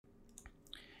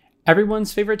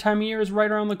Everyone's favorite time of year is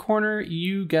right around the corner.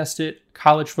 You guessed it,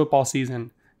 college football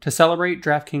season. To celebrate,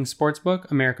 DraftKings Sportsbook,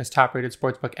 America's top-rated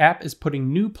sportsbook app, is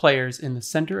putting new players in the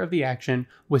center of the action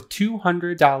with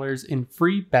 $200 in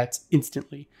free bets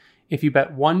instantly if you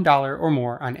bet $1 or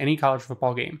more on any college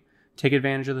football game. Take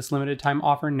advantage of this limited time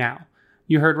offer now.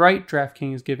 You heard right,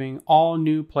 DraftKings is giving all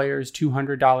new players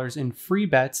 $200 in free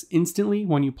bets instantly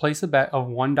when you place a bet of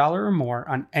 $1 or more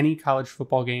on any college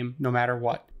football game, no matter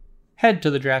what. Head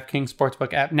to the DraftKings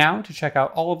Sportsbook app now to check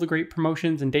out all of the great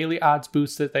promotions and daily odds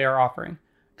boosts that they are offering.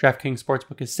 DraftKings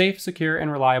Sportsbook is safe, secure,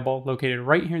 and reliable, located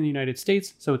right here in the United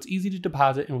States, so it's easy to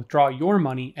deposit and withdraw your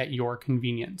money at your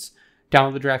convenience.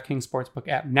 Download the DraftKings Sportsbook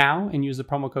app now and use the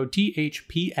promo code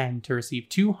THPN to receive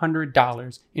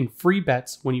 $200 in free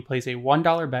bets when you place a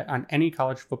 $1 bet on any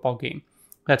college football game.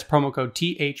 That's promo code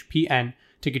THPN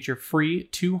to get your free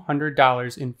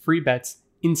 $200 in free bets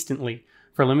instantly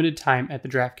for a limited time at the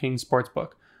DraftKings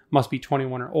Sportsbook. Must be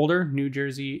 21 or older, New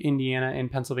Jersey, Indiana, and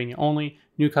Pennsylvania only.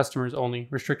 New customers only.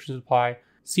 Restrictions apply.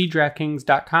 See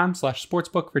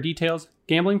DraftKings.com/sportsbook for details.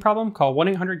 Gambling problem? Call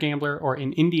 1-800-GAMBLER or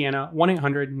in Indiana,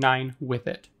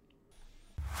 1-800-9-WITH-IT.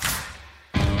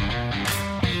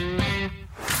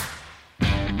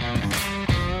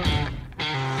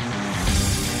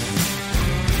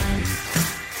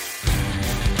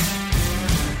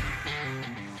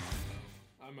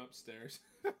 I'm upstairs.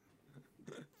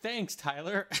 Thanks,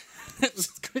 Tyler.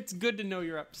 It's good to know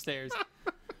you're upstairs.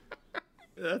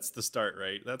 That's the start,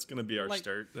 right? That's going to be our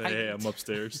start. Hey, I'm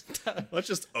upstairs. Let's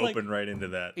just open right into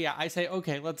that. Yeah, I say,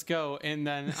 okay, let's go. And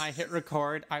then I hit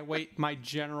record. I wait my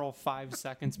general 5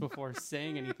 seconds before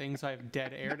saying anything, so I have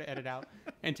dead air to edit out.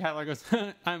 And Tyler goes,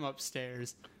 I'm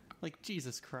upstairs. Like,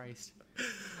 Jesus Christ.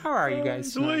 How are you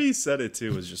guys tonight? The way he said it,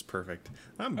 too, was just perfect.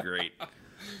 I'm great.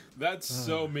 That's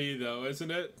so me, though, isn't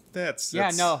it? That's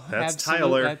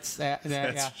Tyler.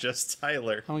 That's just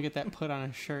Tyler. I'm going to get that put on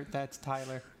a shirt. That's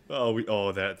Tyler.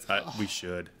 We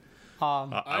should.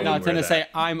 I was going to say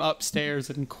I'm upstairs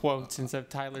in quotes instead of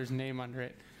Tyler's name under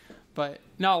it. But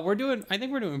no, I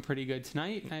think we're doing pretty good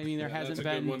tonight. I mean, there hasn't been.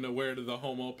 That's a good one to wear to the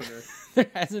home opener. There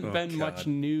hasn't been much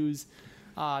news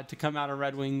to come out of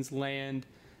Red Wings land,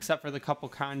 except for the couple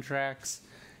contracts.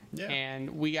 Yeah.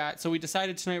 And we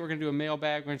decided tonight we're going to do a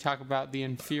mailbag. We're going to talk about the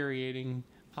infuriating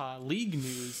league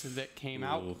news that came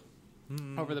out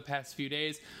over the past few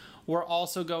days. We're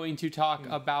also going to talk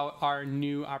about our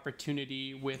new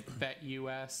opportunity with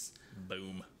BetUS.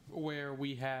 Boom. Where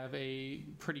we have a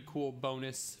pretty cool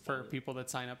bonus for people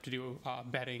that sign up to do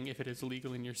betting if it is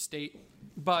legal in your state.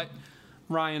 But,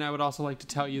 Ryan, I would also like to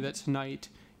tell you that tonight,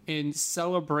 in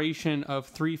celebration of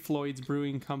Three Floyds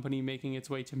Brewing Company making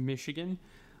its way to Michigan,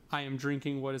 I am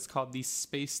drinking what is called the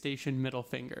Space Station Middle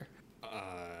Finger.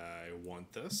 I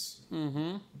want this.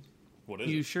 Mm-hmm. What is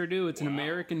it? You sure do. It's an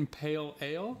American Pale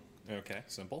Ale. Okay,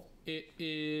 simple. It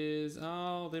is.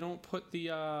 Oh, they don't put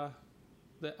the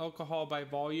alcohol by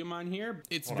volume on here.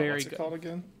 It's very good. What's it called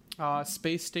again?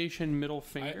 Space Station Middle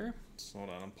Finger. Hold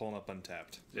on, I'm pulling up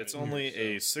Untapped. It's only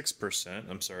a 6%.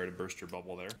 I'm sorry to burst your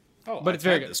bubble there. Oh, but it's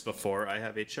very good. I've had this before. I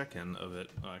have a check-in of it,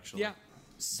 actually. Yeah.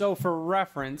 So for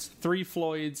reference, Three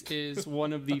Floyds is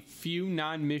one of the few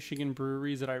non-Michigan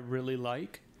breweries that I really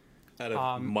like. Out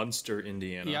of Munster,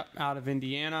 Indiana. Yep, out of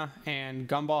Indiana. And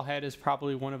Gumball Head is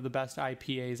probably one of the best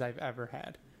IPAs I've ever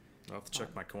had. I'll have to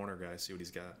check my corner guy, see what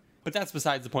he's got. But that's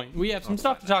besides the point. We have some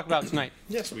stuff to talk about tonight.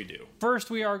 Yes, we do.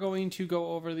 First, we are going to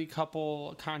go over the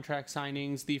couple contract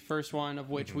signings. The first one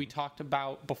of which we talked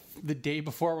about the day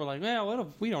before. We're like, well, what if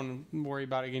we don't worry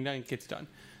about it again? It gets done.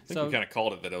 I think we kind of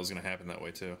called it that it was going to happen that way,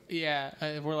 too.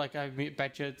 Yeah, we're like, I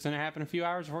bet you it's going to happen a few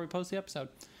hours before we post the episode.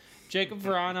 Jacob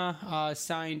Verana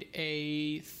signed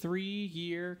a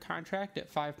 3-year contract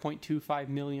at $5.25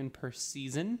 million per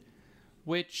season,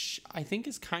 which I think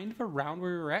is kind of around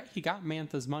where we were at. He got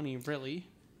Mantha's money, really.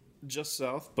 Just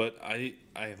south, but I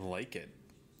like it.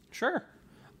 Sure.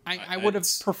 I would have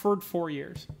preferred 4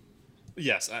 years.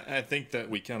 Yes, I think that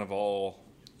we kind of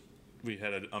we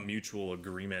had a mutual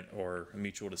agreement or a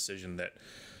mutual decision that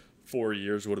 4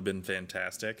 years would have been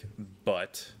fantastic,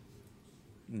 but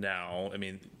now, I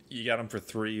mean, you got him for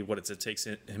 3. It takes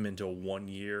him into 1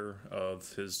 year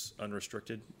of his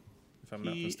unrestricted, if I'm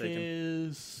not mistaken. He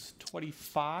is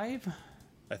 25.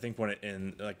 I think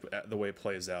the way it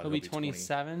plays out, he'll be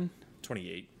 27.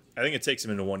 28. I think it takes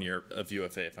him into 1 year of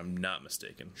UFA, if I'm not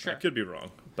mistaken. Sure. I could be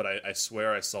wrong, but I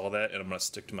swear I saw that, and I'm going to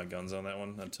stick to my guns on that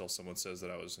one until someone says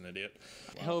that I was an idiot.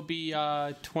 Wow. He'll be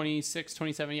 26,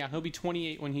 27. Yeah, he'll be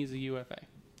 28 when he's a UFA.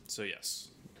 So, yes.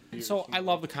 So, I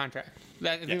love the contract.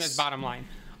 I think that's bottom line.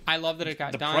 I love that it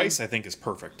got The done. price, I think, is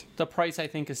perfect. The price, I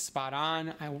think, is spot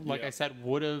on. Like Yeah. I said,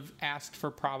 would have asked for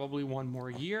probably one more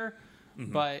year,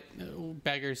 but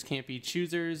beggars can't be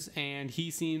choosers, and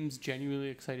he seems genuinely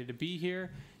excited to be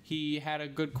here. He had a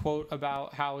good quote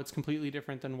about how it's completely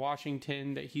different than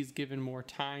Washington, that he's given more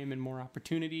time and more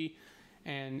opportunity,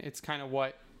 and it's kind of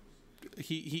what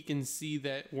he can see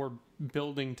that we're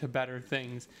building to better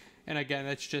things. And again,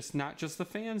 it's just not just the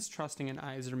fans trusting in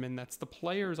Yzerman, that's the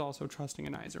players also trusting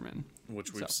in Yzerman.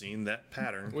 Which we've So- seen that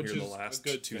pattern Which here is the last a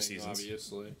good two thing, seasons.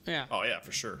 obviously. Yeah. Oh yeah,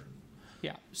 for sure.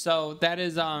 Yeah. So that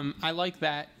is I like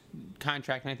that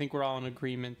contract, and I think we're all in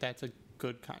agreement that's a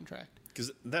good contract.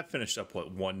 Because that finished up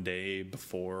one day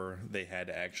before they had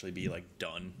to actually be like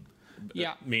done.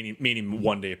 Yeah. Meaning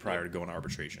 1 day prior to going to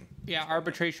arbitration. Yeah,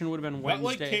 arbitration would have been That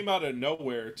Wednesday. like came out of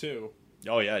nowhere too.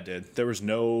 Oh yeah, it did. There was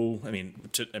no. I mean,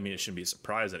 it shouldn't be a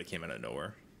surprise that it came out of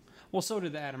nowhere. Well, so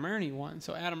did the Adam Ernie one.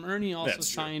 So Adam Ernie also That's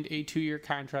true. signed a 2-year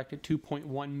contract at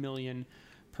 $2.1 million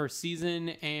per season,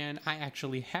 and I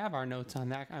actually have our notes on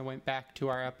that. I went back to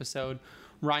our episode.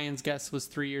 Ryan's guess was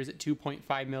 3 years at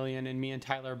 $2.5 million, and me and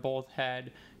Tyler both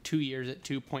had 2 years at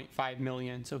 $2.5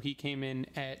 million. So he came in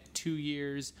at 2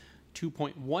 years,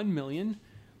 $2.1 million,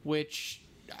 which,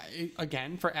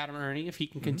 again, for Adam Ernie, if he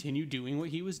can continue doing what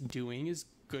he was doing, is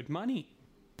good money.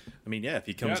 I mean, yeah, if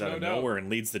he comes Yeah, out no of doubt. nowhere and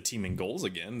leads the team in goals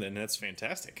again, then that's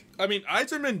fantastic. I mean,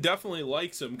 Yzerman definitely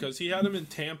likes him because he had him in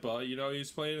Tampa. You know, he's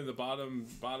playing in the bottom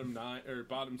 9 or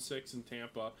bottom 6 in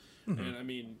Tampa, and I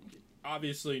mean,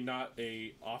 obviously not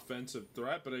a offensive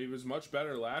threat, but he was much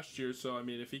better last year. So I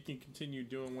mean, if he can continue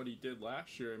doing what he did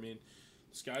last year, I mean,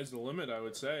 sky's the limit. I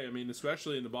would say. I mean,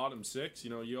 especially in the bottom 6.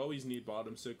 You know, you always need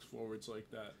bottom 6 forwards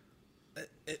like that.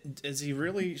 Is he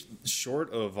really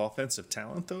short of offensive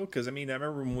talent though? Because I mean, I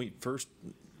remember when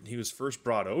he was first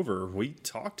brought over, we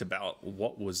talked about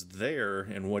what was there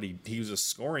and what he was a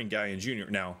scoring guy in junior.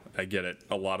 Now I get it;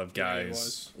 a lot of Yeah, he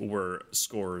guys were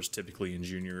scorers typically in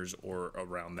juniors or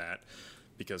around that,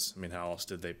 because I mean, how else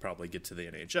did they probably get to the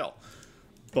NHL?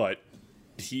 But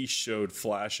he showed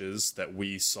flashes that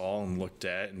we saw and looked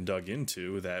at and dug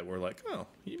into that were like, oh,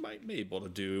 he might be able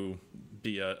to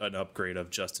be an upgrade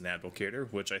of Justin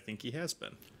Advocator, which I think he has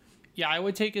been. Yeah, I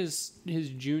would take his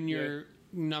junior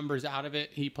numbers out of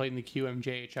it. He played in the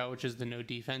QMJHL, which is the no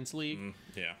defense league.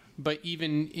 Yeah. But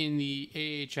even in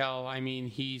the AHL, I mean,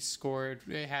 he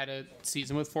had a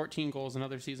season with 14 goals,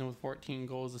 another season with 14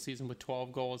 goals, a season with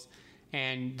 12 goals,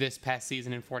 and this past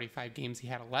season in 45 games, he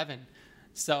had 11.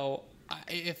 So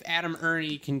if Adam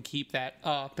Ernie can keep that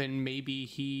up and maybe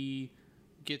he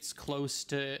gets close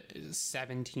to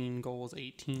 17 goals,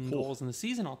 18 goals in the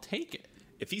season, I'll take it.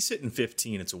 If he's hitting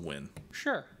 15, it's a win,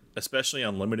 Sure. especially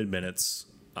on limited minutes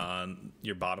on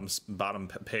your bottom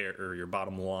pair or your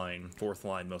bottom line, fourth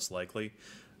line most likely.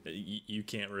 You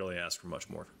can't really ask for much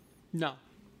more. No.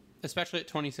 Especially at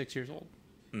 26 years old.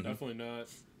 Definitely not.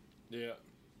 Yeah.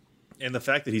 And the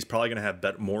fact that he's probably going to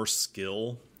have more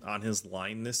skill on his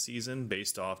line this season,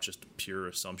 based off just pure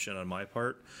assumption on my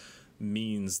part,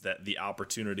 means that the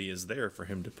opportunity is there for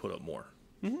him to put up more.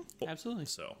 Absolutely.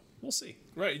 So we'll see.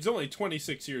 Right, he's only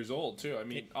 26 years old too. I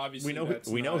mean, obviously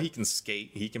We know he can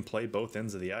skate. He can play both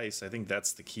ends of the ice. I think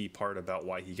that's the key part about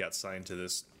why he got signed to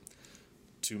this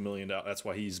 $2 million. That's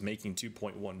why he's making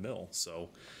 2.1 mil. So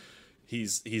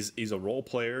he's a role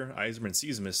player. Yzerman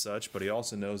sees him as such, but he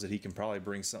also knows that he can probably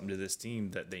bring something to this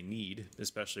team that they need,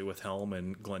 especially with Helm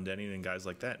and Glendening and guys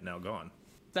like that now gone.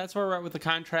 That's where we're at with the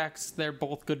contracts. They're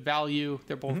both good value.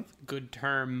 They're both good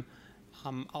term.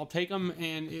 I'll take them,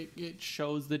 and it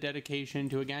shows the dedication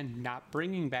to, again, not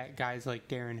bringing back guys like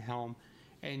Darren Helm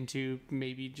and to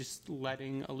maybe just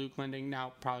letting a Luke Glendening,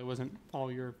 now probably wasn't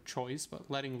all your choice, but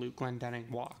letting Luke Glendening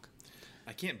walk.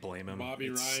 I can't blame him. Bobby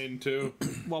Ryan too.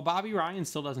 Well, Bobby Ryan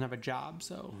still doesn't have a job,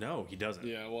 so. No, he doesn't.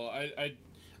 Yeah, well,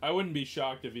 I wouldn't be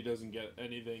shocked if he doesn't get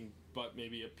anything but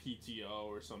maybe a PTO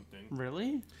or something.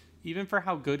 Really? Even for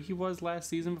how good he was last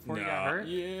season before he got No. hurt?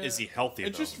 Yeah, Is he healthy,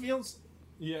 It though? just feels.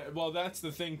 Yeah, well, that's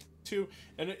the thing too,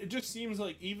 and it just seems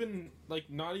like even like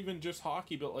not even just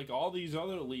hockey, but like all these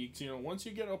other leagues. You know, once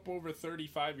you get up over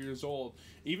 35 years old,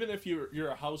 even if you're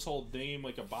a household name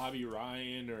like a Bobby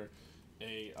Ryan or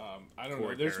a I don't know.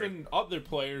 Corey There's Perry. been other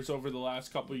players over the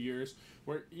last couple of years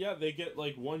where they get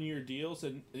like 1-year deals,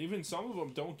 and even some of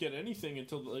them don't get anything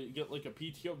until they get like a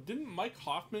PTO. Didn't Mike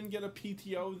Hoffman get a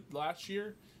PTO last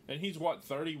year? And he's what,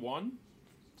 31?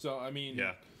 So I mean,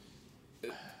 Yeah.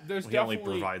 there's He only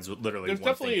definitely provides literally there's one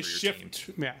definitely thing a for your team.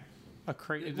 shift. Yeah.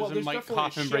 Doesn't there's Mike definitely a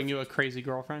Hoffman bring shift. you a crazy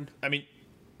girlfriend? I mean,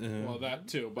 Well, that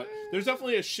too, but there's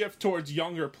definitely a shift towards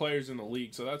younger players in the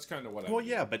league. So that's kind of what I well, mean.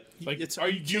 yeah, but Like, it's do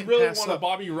you can't really pass want a up.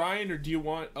 Bobby Ryan or do you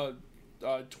want a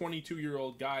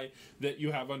 22-year-old guy that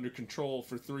you have under control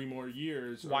for 3 more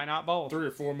years. Why not both? 3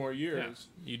 or 4 more years.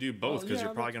 You do both because yeah,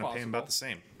 you're probably that's going to pay him about the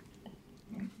possible.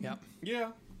 same. Yep.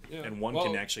 Yeah. And one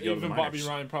can actually go to the even Bobby minors.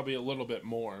 Ryan probably a little bit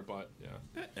more, but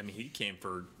yeah. I mean, he came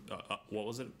for what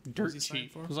was it? What Dirt was he signed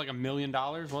cheap. for? It was like $1 million,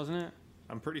 wasn't it?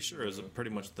 I'm pretty sure it was pretty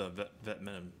much the vet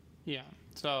minimum. Yeah.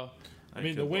 So I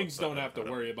mean, the could Wings look don't have to that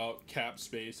up. worry about cap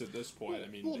space at this point. I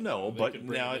mean, Well, they- no, they but could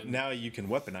bring it in. now you can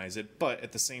weaponize it. But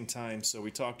at the same time, so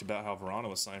we talked about how Verana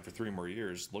was signed for 3 more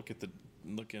years.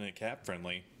 Looking at cap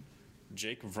friendly,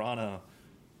 Jake Verana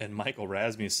and Michael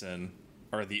Rasmussen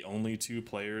are the only 2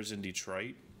 players in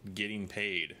Detroit getting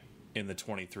paid in the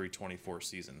 23-24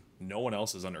 season. No one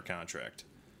else is under contract.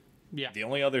 yeah. The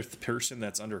only other person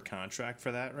that's under contract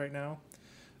for that right now,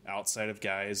 outside of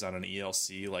guys on an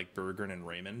ELC like Berggren and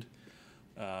Raymond,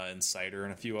 and Sider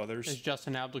and a few others, Is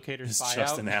Justin Abdicator's it's buyout?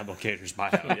 Justin Abdicator's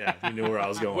buyout. Yeah, you knew where I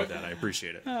was going with that. I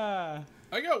appreciate it. I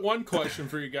got one question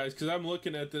for you guys because I'm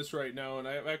looking at this right now, and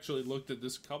I've actually looked at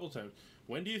this a couple times.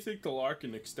 When do you think the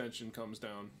Larkin extension comes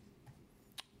down?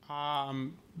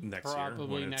 Next Probably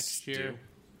year, when next it's year. due.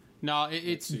 No,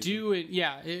 it's season. due.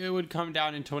 It would come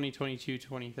down in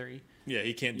 2022-23. Yeah,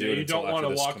 he can't do Yeah, it. you until don't want after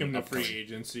to this walk him to upcoming- free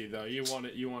agency though. You want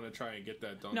to try and get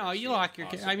that done. No, as you soon lock as your.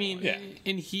 possible. I mean, Yeah.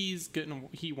 and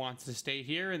he wants to stay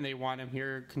here, and they want him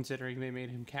here, considering they made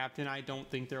him captain. I don't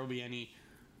think there will be any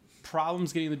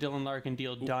problems getting the Dylan Larkin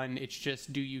deal done. It's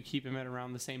just, do you keep him at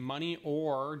around the same money,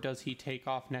 or does he take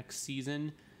off next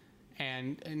season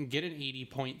and get an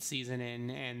 80-point season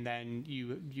in, and then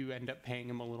you end up paying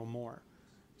him a little more?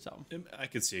 So I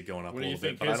could see it going up What a do you little bit,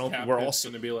 think but I his don't. cap We're hit's also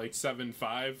going to be like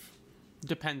 7.5?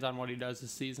 depends on what he does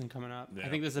this season coming up. Yeah. I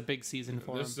think this is a big season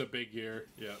for This him. is a big year.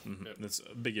 Yeah. Yep. It's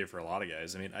a big year for a lot of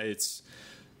guys. I mean, it's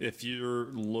if you're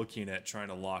looking at trying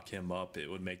to lock him up, it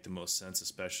would make the most sense,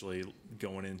 especially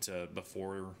going into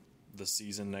before the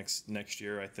season next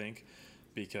year. I think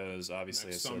because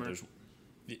obviously Next I said summer. there's.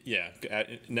 Yeah,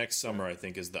 next summer I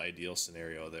think is the ideal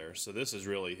scenario there. So this is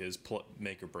really his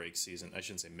make or break season. I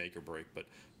shouldn't say make or break, but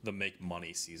the make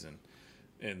money season.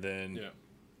 And then Yeah.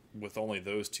 with only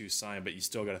those 2 signed, but you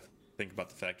still got to think about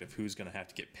the fact of who's going to have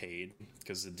to get paid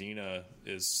because Zadina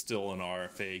is still an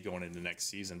RFA going into next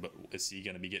season. But is he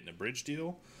going to be getting a bridge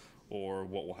deal, or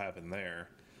what will happen there?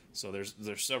 So there's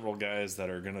several guys that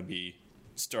are going to be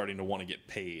starting to want to get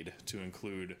paid, to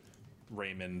include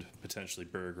Raymond, potentially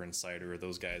Berger and Sider, or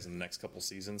those guys in the next couple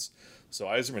seasons. So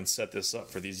Yzerman set this up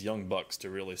for these young bucks to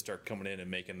really start coming in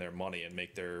and making their money and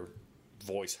make their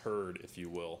voice heard, if you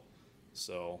will.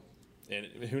 So, and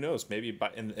who knows? Maybe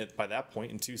by that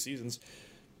point in 2 seasons,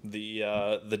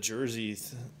 the jersey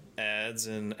ads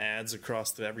and ads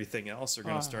across everything else are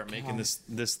going to start making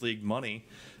this league money,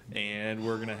 and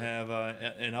we're going to have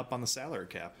an up on the salary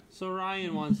cap. So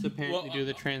Ryan wants to apparently Well, do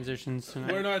the transitions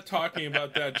tonight. We're not talking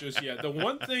about that just yet. The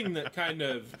one thing that kind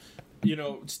of,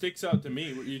 sticks out to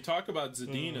me, you talk about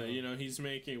Zadina, he's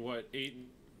making what,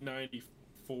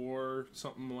 $8.94,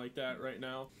 something like that right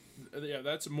now. Yeah,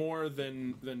 that's more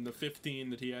than the 15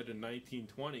 that he had in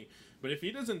 1920. But if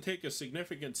he doesn't take a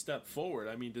significant step forward,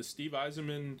 I mean, does Steve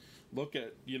Yzerman look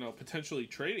at potentially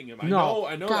trading him? No.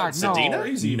 I know God, that's no. Zadina?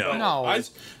 crazy. No. but No.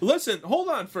 Listen, hold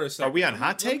on for a second. Are we on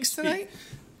hot Let me takes speak. tonight?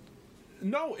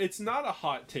 No, it's not a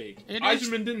hot take. It is.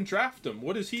 Yzerman didn't draft him.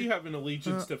 What does he have an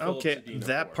allegiance to Philip Okay, Zadina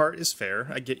that for? part is fair.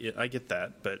 I get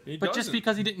that, but He But just doesn't.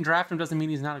 because he didn't draft him doesn't mean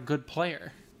he's not a good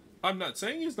player. I'm not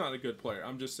saying he's not a good player.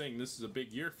 I'm just saying this is a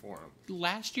big year for him.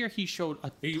 Last year he showed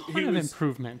a He ton of was-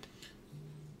 improvement.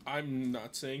 I'm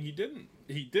not saying he didn't.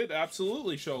 He did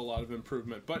absolutely show a lot of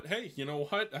improvement. But hey, you know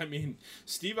what? I mean,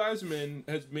 Steve Yzerman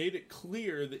has made it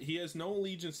clear that he has no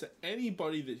allegiance to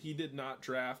anybody that he did not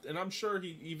draft. And I'm sure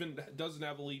he even doesn't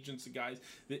have allegiance to guys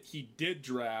that he did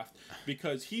draft,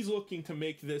 because he's looking to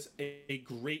make this a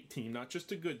great team, not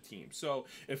just a good team. So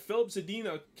if Philip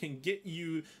Zadina can get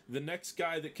you the next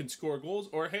guy that can score goals,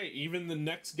 or hey, even the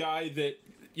next guy that,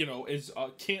 is a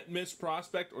can't miss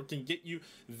prospect, or can get you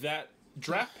that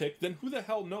draft pick, then who the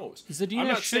hell knows? Zadina I'm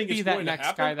not should saying be it's that going to next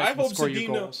happen. guy that can score you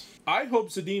goals. I hope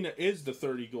Zadina is the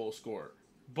 30-goal scorer.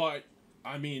 But,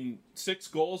 I mean, 6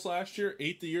 goals last year,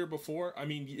 8 the year before. I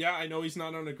mean, yeah, I know he's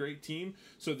not on a great team.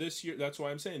 So this year, that's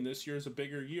why I'm saying this year is a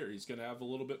bigger year. He's going to have a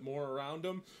little bit more around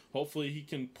him. Hopefully he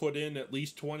can put in at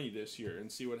least 20 this year and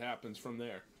see what happens from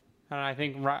there. And I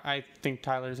think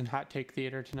Tyler's in hot take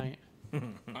theater tonight.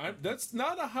 That's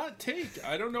not a hot take.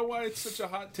 I don't know why it's such a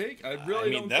hot take. I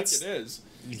really don't think it is.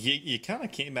 You kind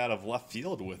of came out of left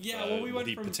field with we went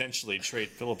from potentially trade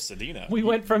Philip Zadina. We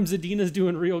went from Zadina's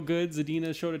doing real good.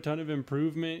 Zadina showed a ton of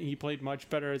improvement. He played much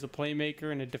better as a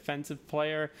playmaker and a defensive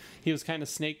player. He was kind of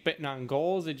snake bitten on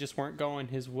goals. It just weren't going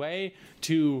his way.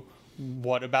 To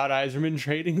what about Yzerman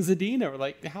trading Zadina? Or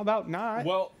like, how about not?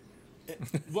 Well,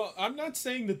 I'm not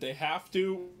saying that they have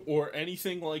to or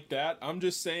anything like that. I'm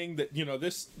just saying that,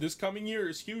 this coming year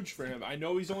is huge for him. I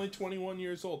know he's only 21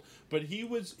 years old, but you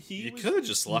could have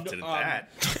just left it at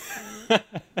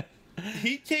that.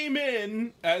 He came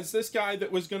in as this guy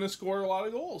that was going to score a lot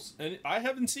of goals, and I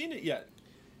haven't seen it yet.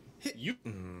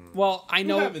 Well, I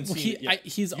know haven't seen it yet.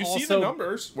 he's you also see the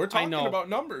numbers. We're talking about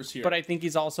numbers here. But I think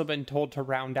he's also been told to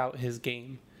round out his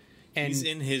game. And he's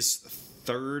in his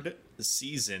third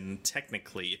season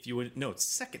technically. It's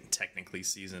second technically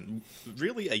season.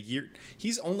 Really a year.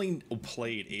 He's only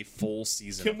played a full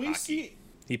season. Can we see?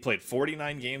 He played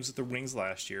 49 games with the Wings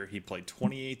last year. He played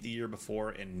 28 the year before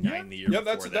and 9 the year before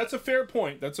that. That's a fair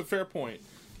point. That's a fair point.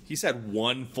 He's had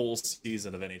one full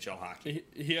season of NHL hockey.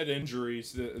 He had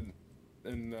injuries in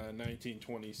the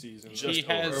 1920 season. He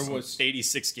has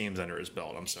 86 games under his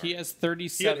belt. I'm sorry. He has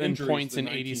 37 points in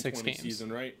 86 games.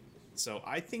 Season, right? So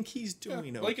I think he's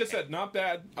doing okay. Like I said, not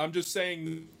bad. I'm just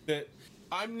saying that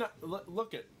I'm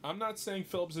not saying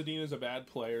Philip Zadina is a bad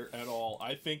player at all.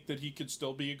 I think that he could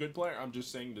still be a good player. I'm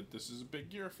just saying that this is a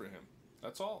big year for him.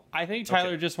 That's all. I think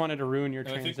Tyler just wanted to ruin your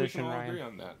transition, I think we can all Ryan. agree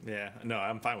on that. Yeah, no,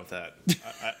 I'm fine with that.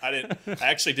 I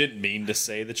actually didn't mean to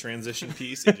say the transition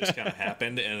piece. It just kind of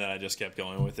happened, and then I just kept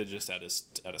going with it, just out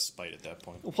of spite at that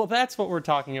point. Well, that's what we're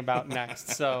talking about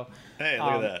next. So, hey,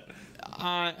 look at that.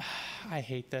 I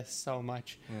hate this so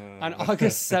much. On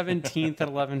August 17th at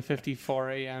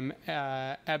 11:54 a.m.,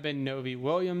 Eben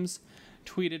Novi-Williams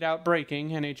tweeted out,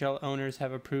 breaking, NHL owners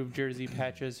have approved jersey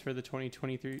patches for the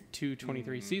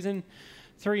 2023-23 season.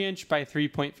 3-inch by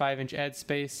 3.5-inch ad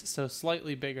space, so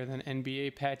slightly bigger than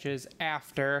NBA patches.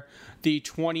 After the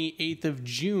 28th of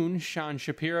June, Sean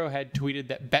Shapiro had tweeted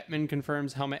that Bettman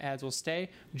confirms helmet ads will stay.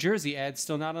 Jersey ads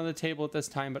still not on the table at this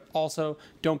time, but also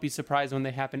don't be surprised when they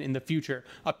happen in the future.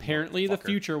 Apparently, the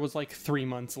future was like 3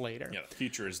 months later. Yeah, the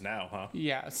future is now, huh?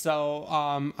 Yeah, so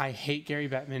I hate Gary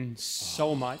Bettman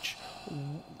so much.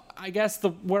 I guess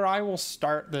where I will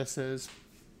start this is,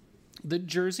 the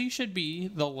jersey should be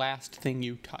the last thing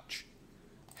you touch.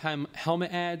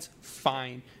 Helmet ads,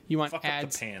 fine. You want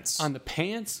ads on the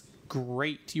pants?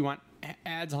 Great. You want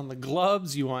ads on the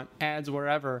gloves? You want ads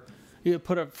wherever. You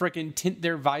put a frickin' tint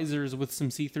their visors with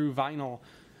some see-through vinyl.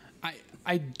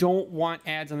 I don't want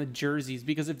ads on the jerseys,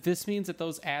 because if this means that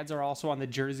those ads are also on the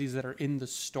jerseys that are in the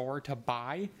store to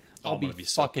buy, I'll be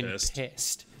fucking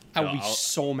pissed. I will be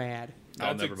so mad.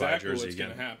 I'll never buy a jersey what's again.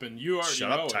 Gonna happen. You already Shut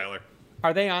know up, Tyler.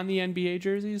 Are they on the NBA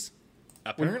jerseys?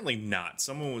 Apparently not.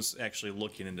 Someone was actually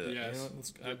looking into it.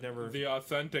 Yes. I've never. The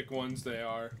authentic ones they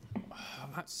are.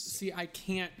 See, I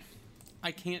can't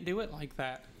do it like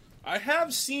that. I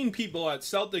have seen people at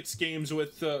Celtics games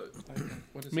with General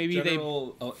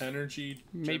Energy.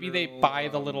 Maybe they buy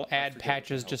the little ad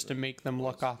patches just to make them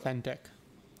look authentic.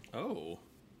 Oh,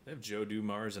 they have Joe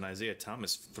Dumars and Isaiah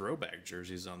Thomas throwback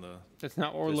jerseys on the. That's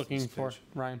not what we're looking for,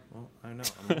 Ryan. Well, I know.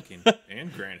 I'm looking.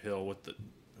 And Grant Hill with the.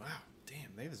 Wow,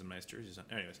 damn, they have some nice jerseys on.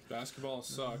 Anyways, basketball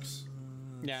sucks.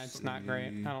 Yeah, it's not great.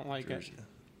 I don't like it.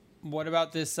 What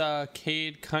about this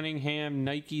Cade Cunningham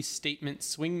Nike Statement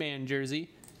Swingman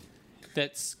jersey?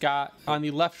 That's got on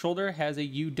the left shoulder has a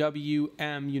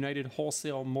UWM United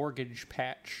Wholesale Mortgage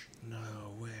patch. No,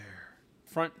 where?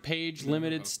 Front page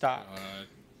limited stock.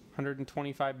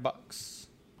 $125.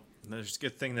 There's a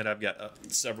good thing that I've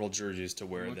got several jerseys to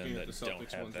wear then that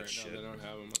don't have that shit.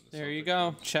 There you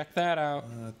go. Check that out.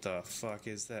 What the fuck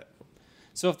is that?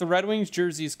 So if the Red Wings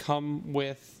jerseys come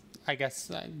with, I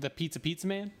guess, the Pizza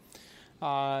Man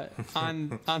on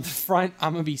the front,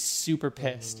 I'm gonna be super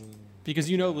pissed.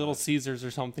 Because Little Caesars or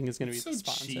something is going to be the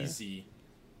sponsor. Cheesy.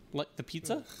 Like the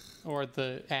pizza or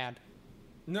the ad?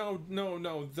 No,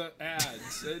 the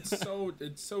ads. It's so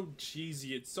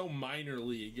cheesy. It's so minor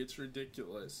league. It's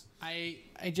ridiculous. I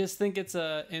just think it's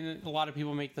and a lot of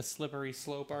people make the slippery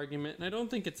slope argument, and I don't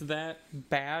think it's that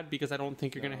bad, because I don't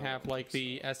think you're going to have like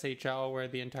the SHL where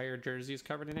the entire jersey is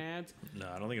covered in ads. No,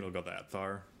 I don't think it'll go that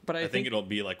far. But I think it'll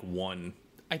be like one.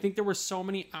 I think there were so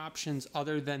many options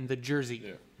other than the jersey.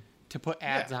 Yeah. To put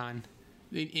ads on,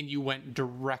 and you went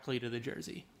directly to the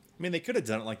jersey. I mean, they could have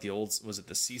done it like the old, was it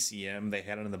the CCM? They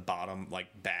had it in the bottom,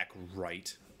 like back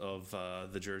right of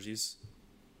the jerseys.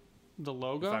 The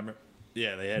logo?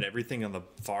 Yeah, they had everything on the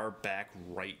far back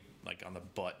right, like on the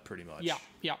butt, pretty much.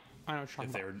 Yeah. I know what you're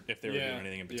talking about. if they were doing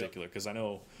anything in particular, because I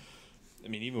know, I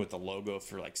mean, even with the logo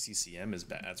for like CCM is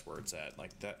bad. That's where it's at.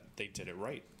 Like that, they did it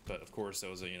right. But of course, that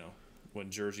was when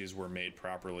jerseys were made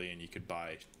properly and you could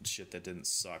buy shit that didn't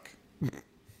suck.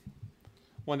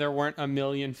 When there weren't a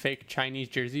million fake Chinese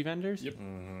jersey vendors. Yep.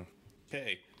 Mm-hmm.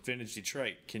 Hey, Vintage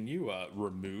Detroit, can you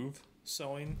remove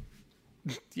sewing?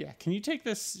 Yeah, can you take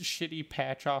this shitty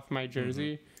patch off my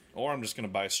jersey? Or I'm just gonna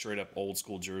buy straight up old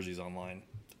school jerseys online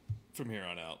from here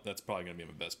on out. That's probably gonna be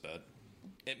my best bet.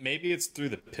 Maybe it's through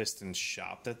the Pistons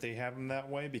shop that they have them that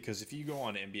way, because if you go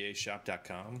on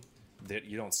NBAshop.com, they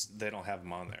don't have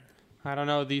them on there. I don't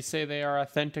know. These say they are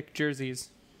authentic jerseys.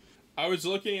 I was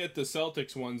looking at the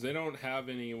Celtics ones. They don't have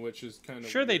any, which is kind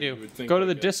of Sure weird. they You would do. think Go to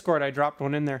they the could. Discord. I dropped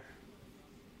one in there.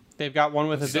 They've got one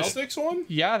with a Celtics one?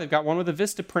 Yeah, they've got one with a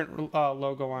Vistaprint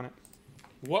logo on it.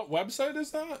 What website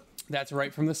is that? That's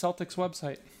right from the Celtics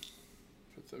website.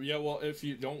 Yeah, well, if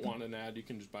you don't want an ad, you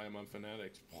can just buy them on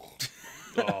Fanatics.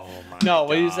 Oh my No,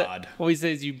 god! what he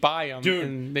says you buy them Dude,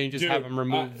 and they just have them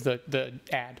remove the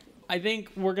ad. I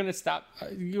think we're gonna stop.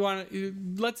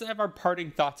 Let's have our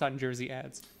parting thoughts on jersey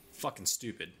ads. Fucking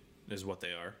stupid is what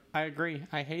they are. I agree.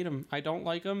 I hate them. I don't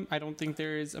like them. I don't think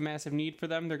there is a massive need for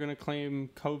them. They're going to claim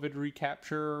COVID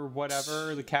recapture or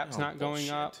whatever. The cap's not going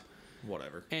bullshit. up.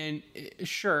 Whatever. And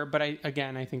sure, but I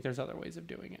think there's other ways of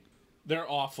doing it. They're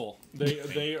awful.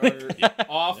 They are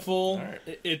awful. All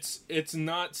right. It's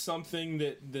not something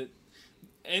that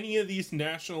any of these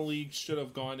national leagues should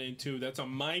have gone into. That's a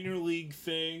minor league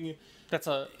thing. That's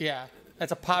a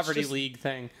poverty just- league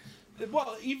thing.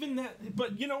 Well, even that,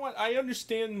 but you know what? I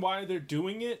understand why they're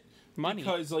doing it. Money.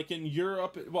 Because, like, in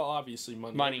Europe, well, obviously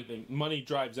money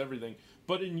drives everything.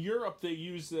 But in Europe, they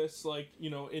use this, like,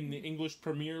 in the English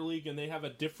Premier League, and they have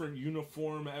a different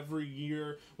uniform every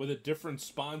year with a different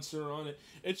sponsor on it.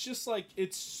 It's just, like,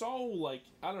 it's so, like,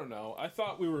 I don't know. I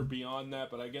thought we were beyond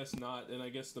that, but I guess not. And I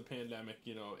guess the pandemic,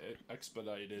 it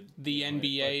expedited. The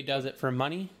NBA does it for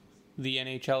money. The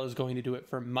NHL is going to do it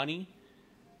for money.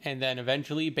 And then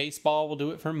eventually baseball will do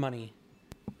it for money.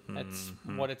 That's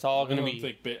what it's all going to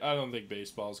be. I don't think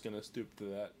baseball's going to stoop to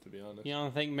that, to be honest. You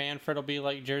don't think Manfred will be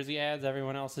like jersey ads?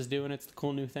 Everyone else is doing it's the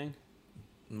cool new thing.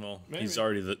 Well, Maybe. he's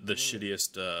already the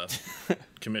shittiest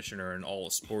commissioner in all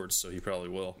of sports, so he probably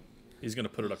will. He's gonna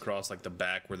put it across like the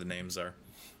back where the names are.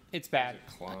 It's bad.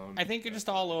 Clown. I think just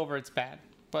all over it's bad.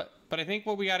 But I think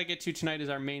what we got to get to tonight is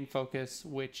our main focus,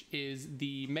 which is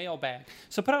the mailbag.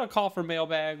 So put out a call for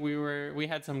mailbag. We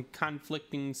had some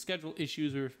conflicting schedule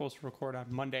issues. We were supposed to record on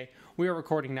Monday. We are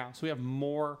recording now, so we have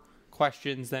more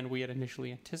questions than we had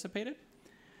initially anticipated.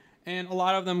 And a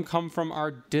lot of them come from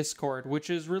our Discord, which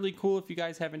is really cool. If you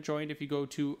guys haven't joined, if you go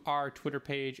to our Twitter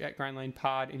page at Grindline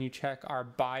Pod and you check our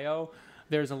bio,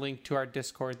 there's a link to our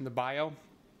Discord in the bio.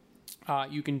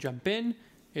 You can jump in.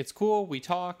 It's cool. We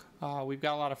talk. We've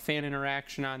got a lot of fan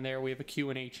interaction on there. We have a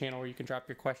Q&A channel where you can drop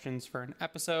your questions for an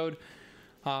episode,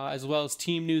 as well as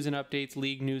team news and updates,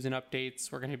 league news and updates.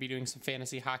 We're going to be doing some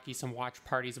fantasy hockey, some watch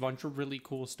parties, a bunch of really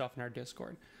cool stuff in our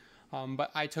Discord.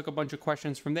 But I took a bunch of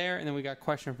questions from there, and then we got a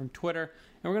question from Twitter,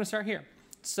 and we're going to start here.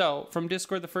 So, from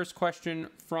Discord, the first question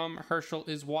from Herschel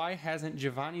is, why hasn't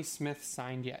Giovanni Smith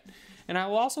signed yet? And I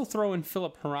will also throw in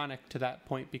Philip Hronek to that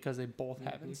point because they both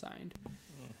haven't signed.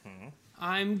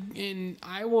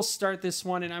 I will start this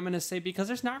one, and I'm going to say because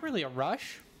there's not really a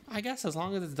rush, I guess, as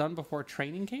long as it's done before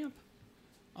training camp.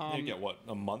 You get what,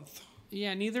 a month?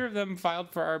 Yeah, neither of them filed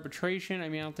for arbitration. I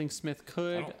mean, I don't think Smith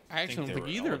could. I actually don't think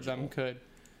either of them could.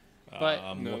 But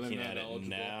I'm No, looking they're at not it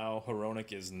eligible. now.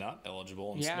 Hronek is not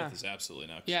eligible, and Yeah. Smith is absolutely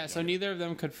not. yeah, so neither of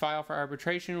them could file for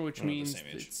arbitration, which They're not the means same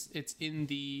age. it's in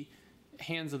the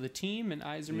hands of the team, and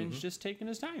Yzerman's just taking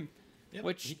his time. Yep.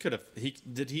 Which he could have.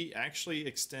 Did he actually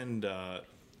extend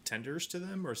tenders to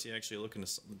them, or is he actually looking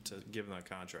to give them a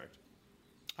contract?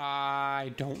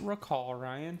 I don't recall,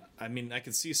 Ryan. I mean, I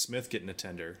could see Smith getting a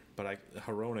tender, but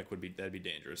Hronek that'd be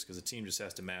dangerous because the team just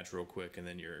has to match real quick, and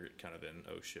then you're kind of in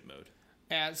oh shit mode.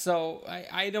 Yeah, so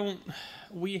I don't.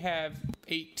 We have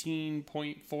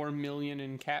 18.4 million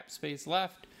in cap space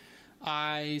left.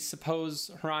 I suppose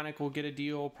Hronek will get a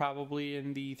deal probably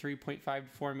in the $3.5 to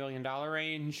 $4 million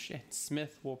range, and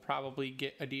Smith will probably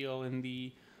get a deal in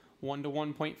the $1 to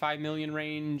 $1.5 million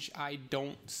range. I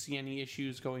don't see any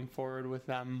issues going forward with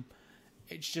them.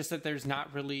 It's just that there's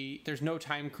no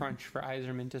time crunch for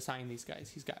Yzerman to sign these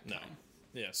guys. He's got time.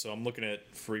 No. Yeah, so I'm looking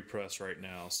at Free Press right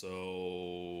now.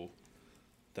 So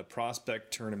the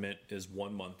prospect tournament is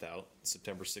 1 month out,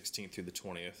 September 16th through the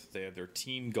 20th. They have their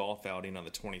team golf outing on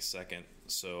the 22nd.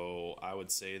 So I would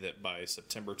say that by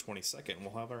September 22nd,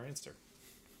 we'll have our answer.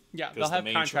 Yeah, they'll have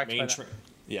contracts by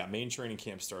then. main training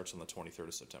camp starts on the 23rd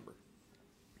of September.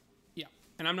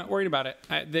 And I'm not worried about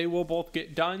it. They will both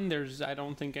get done. I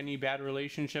don't think any bad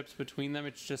relationships between them.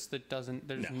 It's just that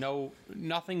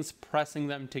nothing's pressing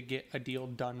them to get a deal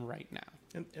done right now.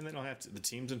 And they don't have to. The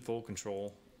team's in full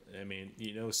control. I mean,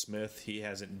 Smith, he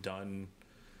hasn't done.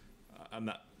 I'm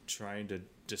not trying to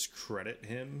discredit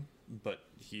him, but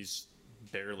he's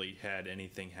barely had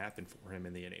anything happen for him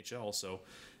in the NHL. So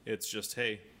it's just,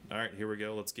 hey, all right, here we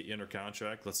go. Let's get you under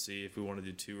contract. Let's see if we want to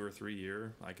do 2 or 3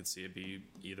 year. I could see it be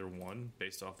either one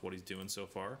based off what he's doing so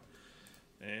far.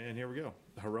 And here we go.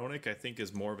 Hronek, I think,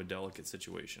 is more of a delicate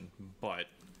situation, but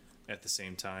at the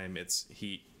same time,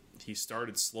 he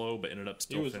started slow, but ended up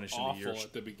still finishing the year. He was awful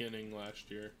at the beginning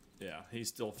last year. Yeah, he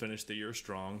still finished the year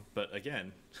strong. But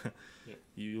again,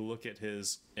 you look at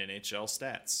his NHL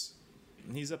stats.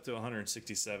 He's up to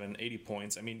 167, 80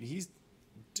 points. I mean, he's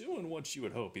doing what you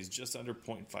would hope. He's just under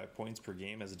 0.5 points per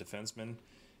game as a defenseman.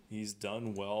 He's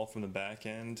done well from the back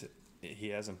end. He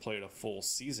hasn't played a full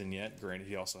season yet. Granted,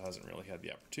 he also hasn't really had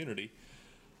the opportunity.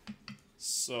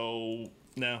 So,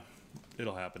 no,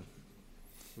 it'll happen.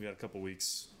 We got a couple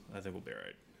weeks. I think we'll be all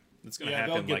right. It's going to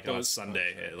happen like on a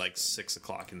Sunday at like 6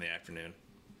 o'clock in the afternoon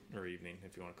or evening,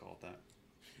 if you want to call it that.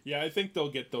 Yeah, I think they'll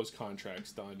get those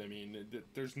contracts done. I mean,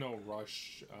 there's no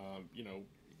rush.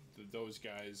 Those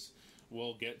guys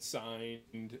will get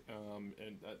signed,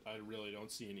 and I really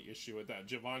don't see any issue with that.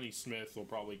 Giovanni Smith will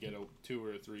probably get a 2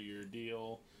 or 3 year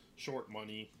deal, short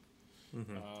money.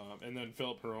 Mm-hmm. And then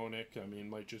Filip Hronek, I mean,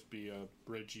 might just be a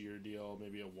bridge year deal,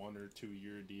 maybe a 1 or 2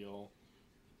 year deal.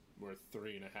 Worth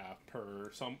 3.5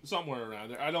 per, somewhere around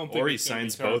there. I don't think. Or he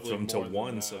signs both of them to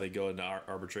 1, so they go into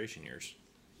arbitration years.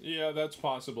 Yeah, that's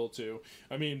possible too.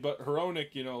 I mean, but Hronek,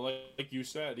 like you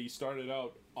said, he started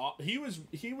out. He was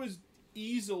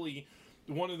easily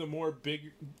one of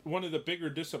the bigger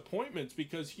disappointments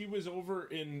because he was over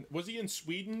in. Was he in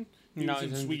Sweden? He was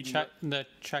in Sweden. The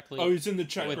Czech league. Oh, he's in the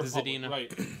Czech with Republic, Zadina.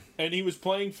 right? And he was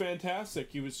playing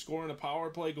fantastic. He was scoring a power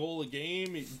play goal a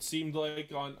game. It seemed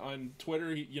like on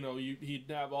Twitter, he'd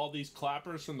have all these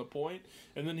clappers from the point,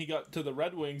 and then he got to the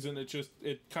Red Wings, and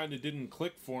it kind of didn't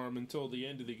click for him until the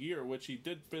end of the year, which he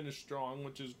did finish strong,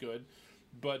 which is good.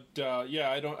 But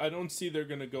I don't see they're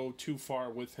going to go too far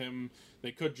with him.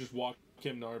 They could just walk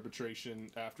him to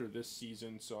arbitration after this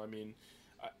season. So I mean,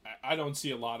 I don't see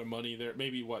a lot of money there.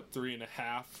 Maybe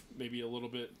 3.5, maybe a little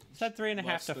bit. Is that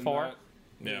 3.5 to 4?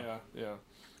 Yeah.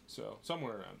 So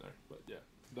somewhere around there. But yeah,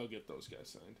 they'll get those guys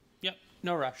signed. Yep,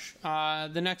 no rush.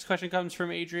 The next question comes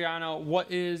from Adriano.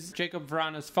 What is Jacob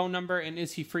Vrana's phone number, and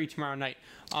is he free tomorrow night?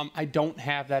 I don't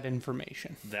have that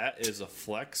information. That is a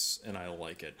flex, and I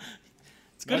like it.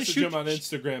 Message him on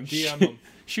Instagram. DM him.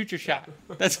 Shoot your shot.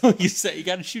 That's what you say. You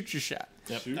got to shoot your shot.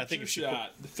 Yep. I think you should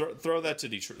throw that to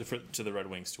Detroit, to the Red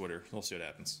Wings Twitter. We'll see what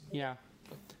happens. Yeah.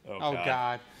 Oh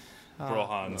God.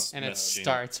 Rohan's and it messaging.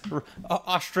 starts.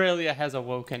 Australia has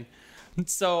awoken.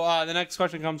 So the next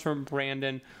question comes from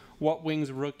Brandon. What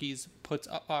Wings rookie puts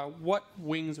up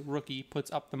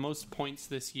the most points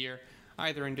this year,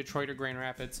 either in Detroit or Grand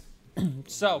Rapids?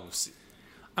 So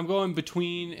I'm going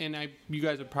between, and you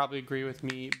guys would probably agree with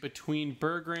me, between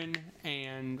Berggren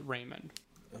and Raymond.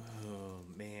 Oh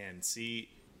man, see,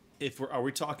 are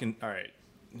we talking? All right,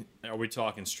 are we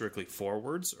talking strictly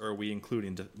forwards, or are we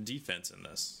including defense in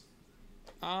this?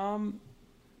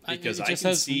 Because it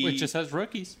just says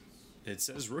rookies. It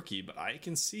says rookie, but I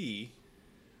can see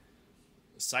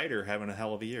Seider having a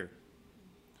hell of a year.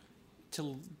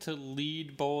 To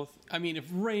lead both. I mean, if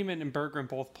Raymond and Berggren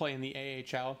both play in the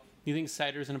AHL, you think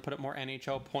Seider's going to put up more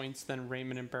NHL points than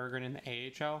Raymond and Berggren in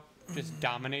the AHL, just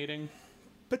dominating?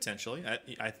 Potentially.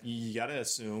 You got to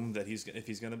assume that if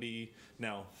he's going to be.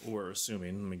 Now, we're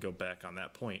assuming, let me go back on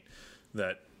that point,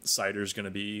 that Seider's going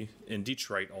to be in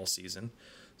Detroit all season.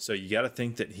 So you got to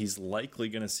think that he's likely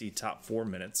going to see top 4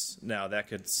 minutes. Now, that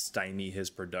could stymie his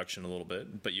production a little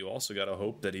bit, but you also got to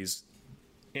hope that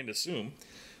and assume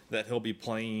that he'll be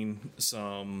playing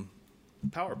some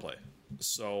power play.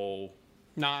 So.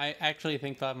 No, I actually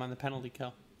think they'll have him on the penalty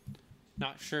kill.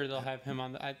 Not sure they'll have him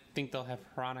on I think they'll have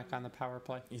Hronek on the power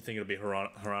play. You think it'll be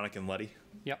Hronek and Leddy?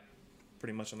 Yep.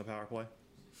 Pretty much on the power play.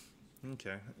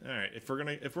 Okay. All right. If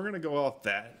we're gonna go off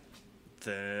that,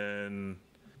 then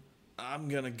I'm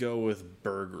gonna go with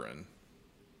Berggren.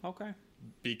 Okay.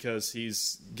 Because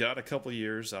he's got a couple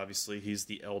years. Obviously, he's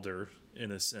the elder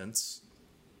in a sense.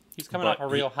 He's coming off a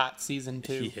real hot season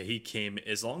too. He came,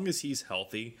 as long as he's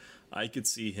healthy, I could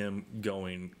see him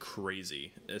going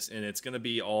crazy. And it's going to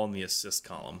be all in the assist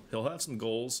column. He'll have some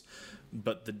goals,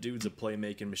 but the dude's a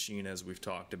playmaking machine, as we've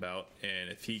talked about. And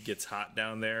if he gets hot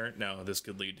down there, now this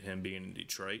could lead to him being in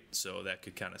Detroit, so that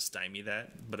could kind of stymie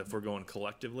that. But if we're going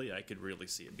collectively, I could really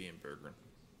see it being Berggren.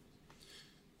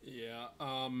 Yeah.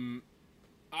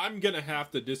 I'm gonna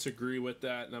have to disagree with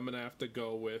that, and I'm gonna have to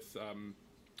go with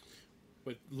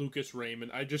Lucas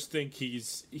Raymond. I just think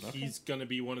he's gonna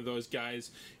be one of those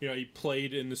guys. You know, he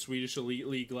played in the Swedish Elite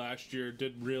League last year,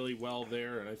 did really well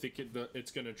there, and I think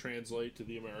it's gonna translate to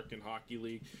the American Hockey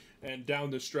League. And down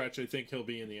the stretch, I think he'll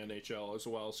be in the NHL as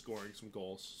well, scoring some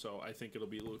goals. So I think it'll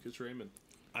be Lucas Raymond.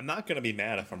 I'm not going to be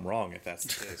mad if I'm wrong, if that's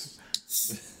the case.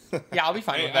 Yeah, I'll be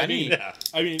fine with that.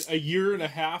 I mean, a year and a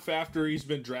half after he's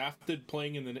been drafted,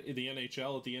 playing in the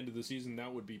NHL at the end of the season,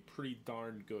 that would be pretty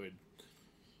darn good.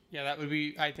 Yeah, that would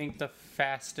be, I think, the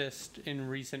fastest in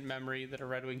recent memory that a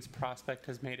Red Wings prospect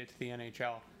has made it to the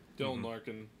NHL. Dylan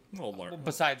Larkin. Well, Larkin. Well,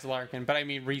 besides Larkin, but I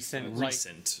mean recent.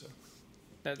 Recent.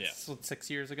 That's what, 7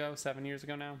 years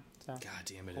ago now. So. God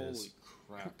damn it Holy is.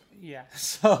 crap. Yeah.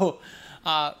 So,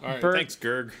 All right, Thanks,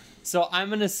 Gerg. So I'm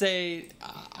going to say,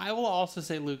 I will also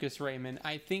say Lucas Raymond.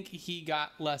 I think he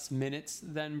got less minutes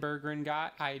than Berggren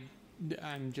got.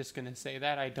 I'm just going to say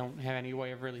that. I don't have any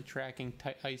way of really tracking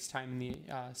ice time in the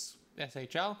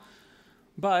SHL.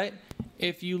 But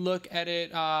if you look at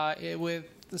it, with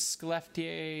the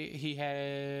Skellefteå, he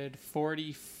had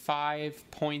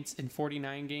 45 points in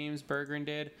 49 games. Berggren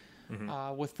did.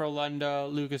 Mm-hmm. With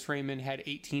Frölunda, Lucas Raymond had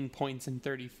 18 points in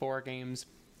 34 games.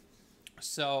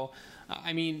 So,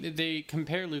 I mean, they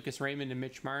compare Lucas Raymond to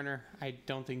Mitch Marner. I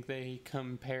don't think they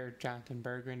compare Jonathan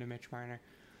Berggren to Mitch Marner.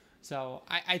 So,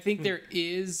 I think there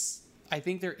is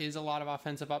a lot of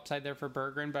offensive upside there for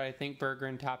Berggren, but I think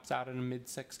Berggren tops out at a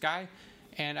mid-6 guy,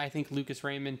 and I think Lucas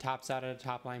Raymond tops out at a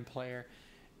top-line player.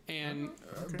 And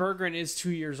Berggren is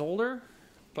 2 years older,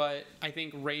 but I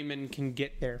think Raymond can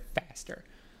get there faster.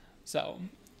 So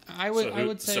I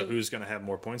would say. So who's going to have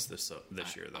more points this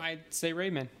year, though? I'd say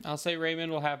Raymond. I'll say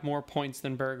Raymond will have more points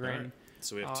than Berggren. Right.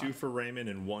 So we have 2 for Raymond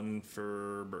and 1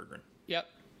 for Berggren. Yep.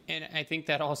 And I think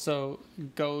that also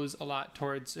goes a lot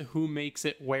towards who makes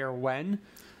it where when.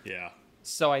 Yeah.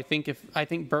 So I think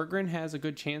Berggren has a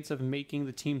good chance of making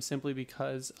the team simply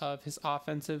because of his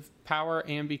offensive power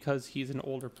and because he's an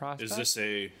older prospect. Is this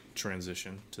a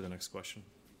transition to the next question?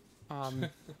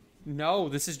 No,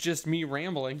 this is just me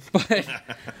rambling. But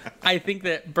I think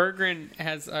that Berggren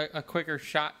has a quicker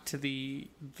shot to the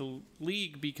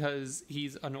league because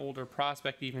he's an older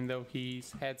prospect, even though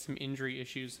he's had some injury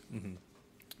issues. Mm-hmm.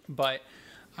 But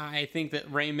I think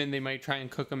that Raymond, they might try and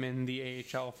cook him in the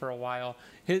AHL for a while.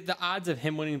 The odds of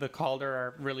him winning the Calder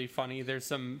are really funny. There's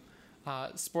some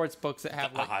sports books that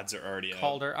have the odds are already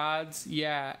Calder odds.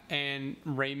 Yeah, and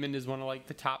Raymond is one of like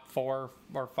the top 4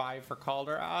 or 5 for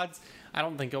Calder odds. I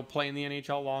don't think he'll play in the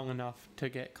NHL long enough to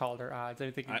get Calder odds.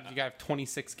 I think you got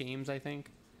 26 games, I think.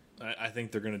 I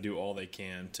think they're going to do all they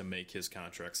can to make his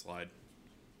contract slide.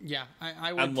 Yeah,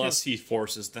 I would unless he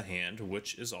forces the hand,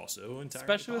 which is also entirely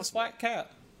especially possible. With flat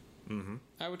cap. Mm-hmm.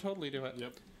 I would totally do it.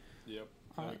 Yep.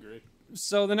 I agree.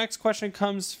 So the next question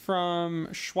comes from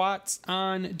Schwartz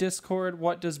on Discord.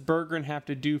 What does Berggren have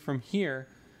to do from here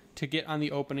to get on the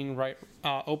opening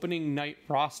night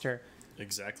roster?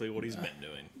 Exactly what he's been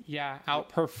doing. Yeah,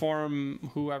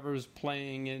 outperform whoever's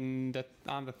playing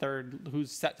on the third,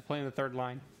 who's set to play in the third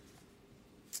line.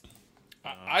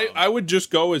 I would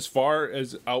just go as far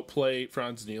as outplay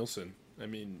Franz Nielsen. I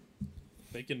mean,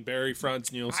 they can bury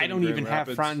Franz Nielsen. I don't even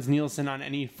have Franz Nielsen on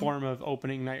any form of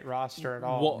opening night roster at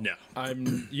all. Well, no.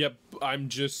 I'm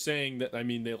just saying that. I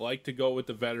mean, they like to go with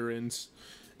the veterans,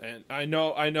 and I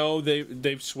know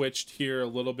they've switched here a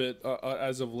little bit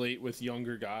as of late with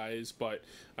younger guys, but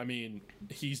I mean,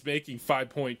 he's making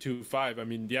 5.25. I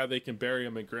mean, yeah, they can bury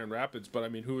him in Grand Rapids, but I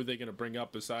mean, who are they going to bring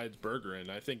up besides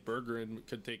Berggren? I think Berggren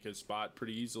could take his spot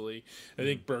pretty easily. I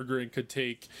think Berggren could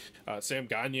take Sam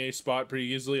Gagne's spot pretty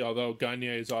easily, although Gagne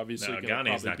is obviously going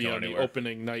to probably be on the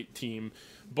opening night team.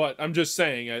 But I'm just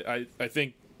saying, I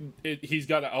think he's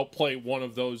got to outplay one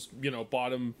of those,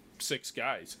 bottom 6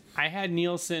 guys. I had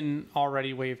Nielsen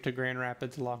already waived to Grand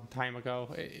Rapids a long time ago.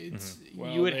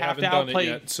 You would have to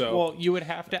outplay. You would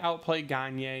have to outplay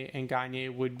Gagne, and Gagne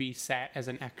would be sat as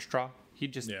an extra.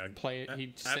 He'd just play it.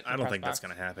 I don't think that's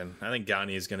going to happen. I think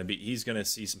Gagne is going to he's going to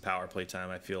see some power play time.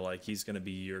 I feel like he's going to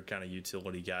be your kind of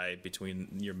utility guy between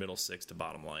your middle 6 to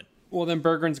bottom line. Well, then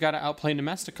Berggren's got to outplay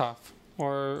Nemestikov,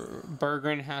 or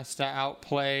Berggren has to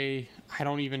outplay. I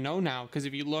don't even know now, because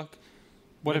if you look.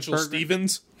 What Mitchell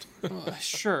Stevens?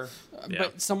 Sure. Yeah.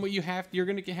 But you're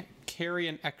going to carry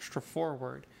an extra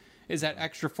forward. Is that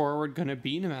extra forward going to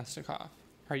be Nemestikov?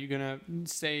 Are you going to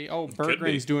say,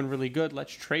 Berggren's doing really good,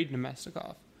 let's trade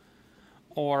Nemestikov?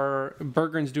 Or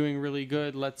Berggren's doing really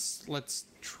good, let's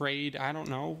trade, I don't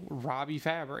know, Robbie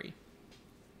Fabry.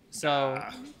 So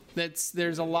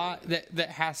There's a lot that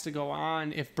has to go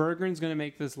on. If Berggren's going to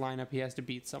make this lineup, he has to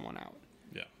beat someone out.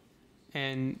 Yeah.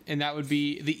 And that would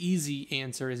be the easy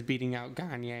answer is beating out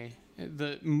Gagne.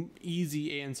 The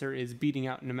easy answer is beating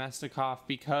out Nemestikov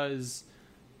because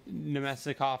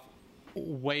Nemestikov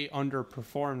way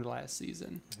underperformed last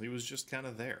season. He was just kind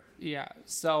of there. Yeah,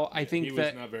 so I think he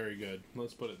that was not very good.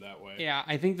 Let's put it that way. Yeah,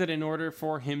 I think that in order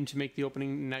for him to make the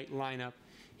opening night lineup,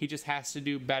 he just has to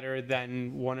do better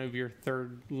than one of your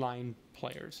third line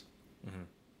players.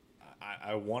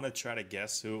 I want to try to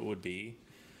guess who it would be.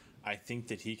 I think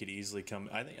that he could easily come.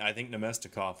 I think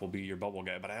Nemestikov will be your bubble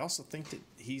guy, but I also think that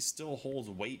he still holds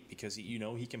weight because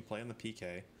he can play on the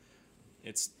PK.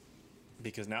 It's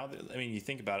because now you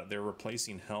think about it, they're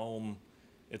replacing Helm.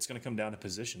 It's going to come down to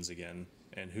positions again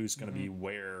and who's going to be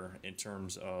where in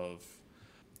terms of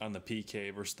on the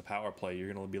PK versus the power play.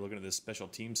 You're going to be looking at the special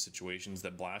team situations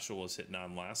that Blashill was hitting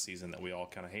on last season that we all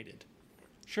kind of hated.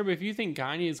 Sure, but if you think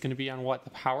Gagne is going to be on what,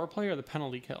 the power play or the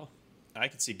penalty kill? I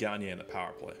could see Gagne in the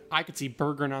power play. I could see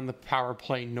Berggren on the power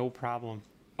play, no problem.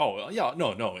 Oh, yeah,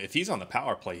 no. If he's on the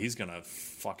power play, he's going to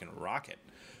fucking rock it.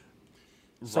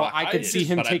 So I could see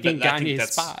him taking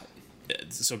Gagne's spot.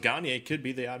 So Gagne could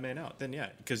be the odd man out. Then, yeah,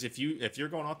 because if you're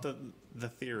going off the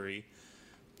theory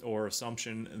or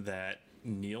assumption that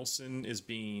Nielsen is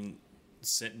being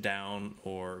sent down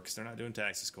or because they're not doing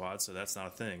taxi squad, so that's not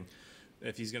a thing.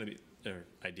 If he's going to be, or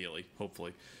ideally,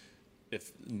 hopefully,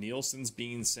 if Nielsen's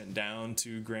being sent down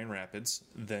to Grand Rapids,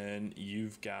 then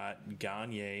you've got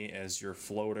Gagne as your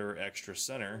floater extra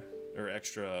center or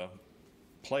extra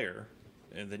player.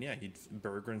 And then, yeah,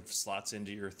 Berggren slots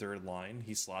into your third line.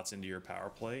 He slots into your power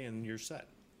play, and you're set.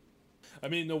 I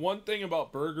mean, the one thing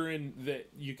about Berggren that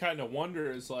you kind of wonder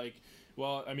is like,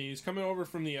 well, I mean, he's coming over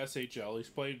from the SHL. He's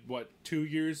played, 2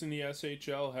 years in the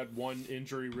SHL, had one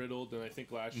injury riddled, and I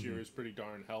think last year was pretty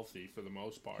darn healthy for the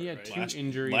most part. He had right? two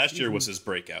injuries. Last year was his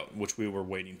breakout, which we were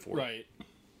waiting for. Right.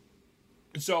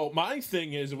 So my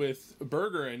thing is with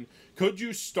Berggren, could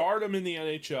you start him in the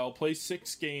NHL, play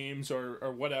 6 games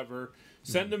or whatever,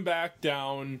 send him back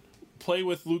down, play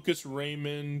with Lucas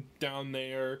Raymond down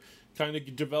there, kind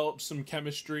of develop some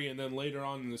chemistry, and then later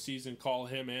on in the season call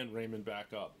him and Raymond back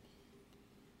up?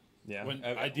 Yeah.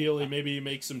 Ideally, maybe you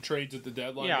make some trades at the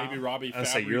deadline. Yeah. Maybe Robbie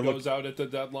Fabry goes out at the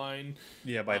deadline.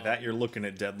 Yeah, by that you're looking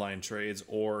at deadline trades,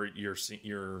 or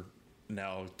you're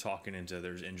now talking into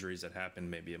there's injuries that happen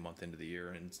maybe a month into the year,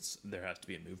 and there has to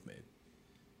be a move made.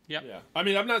 Yep. Yeah. I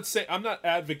mean, I'm not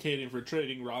advocating for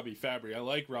trading Robbie Fabry. I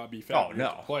like Robbie Fabry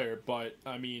as a player, but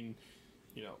I mean,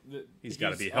 he's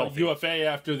got to be healthy. UFA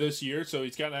after this year, so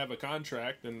he's got to have a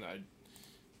contract, and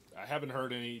I haven't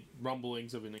heard any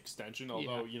rumblings of an extension,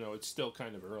 although it's still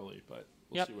kind of early, but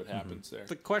we'll see what happens there.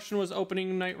 The question was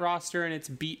opening night roster, and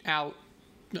it's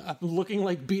looking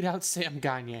like beat out Sam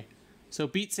Gagne. So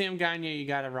beat Sam Gagne, you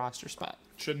got a roster spot.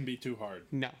 Shouldn't be too hard.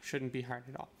 No, shouldn't be hard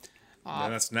at all.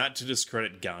 And that's not to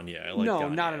discredit Gagne. I like no,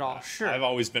 Gagne. not at all. Sure,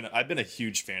 I've been a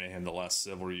huge fan of him the last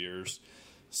several years.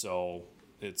 So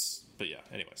but yeah.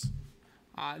 Anyways,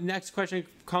 next question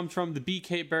comes from the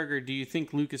BK Burger. Do you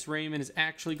think Lucas Raymond is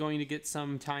actually going to get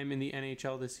some time in the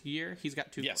NHL this year? He's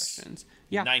got 2 questions.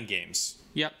 Yeah, 9 games.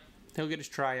 Yep, he'll get his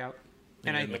tryout,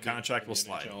 and the contract will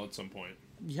slide at some point.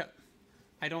 Yep.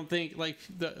 I don't think,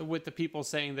 with the people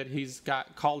saying that he's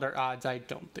got Calder odds, I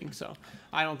don't think so.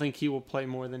 I don't think he will play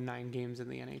more than 9 games in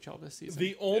the NHL this season.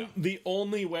 The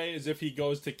only way is if he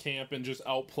goes to camp and just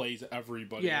outplays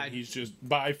everybody. Yeah. And he's just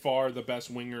by far the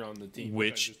best winger on the team.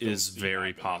 Which is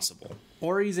very possible.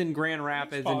 Or he's in Grand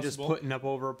Rapids and just putting up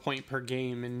over a point per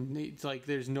game, and it's like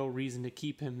there's no reason to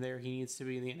keep him there. He needs to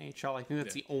be in the NHL. I think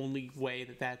that's the only way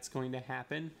that's going to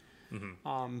happen.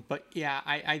 But yeah,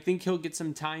 I think he'll get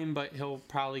some time, but he'll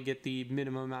probably get the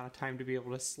minimum amount of time to be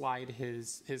able to slide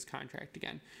his contract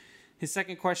again. His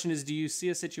second question is, do you see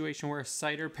a situation where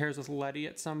Seider pairs with Leddy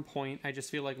at some point? I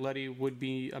just feel like Leddy would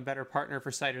be a better partner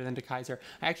for Seider than DeKeyser.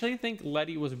 I actually think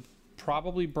Leddy was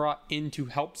probably brought in to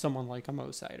help someone like a Mo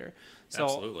Seider. So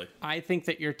absolutely. I think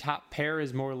that your top pair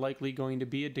is more likely going to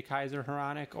be a DeKeyser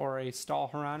Hronek or a Stahl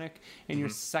Hronek, and your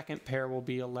second pair will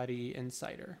be a Leddy and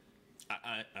Seider.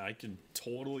 I can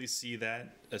totally see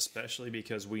that, especially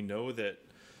because we know that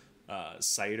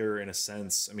Seider, in a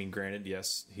sense, I mean, granted,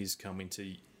 yes, he's coming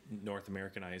to North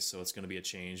American ice, so it's going to be a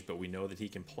change, but we know that he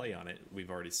can play on it. We've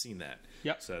already seen that.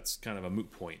 Yep. So that's kind of a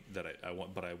moot point that I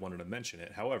wanted to mention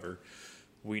it. However,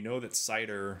 we know that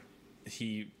Seider,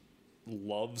 he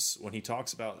loves, when he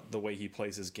talks about the way he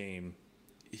plays his game,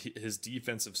 his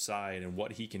defensive side and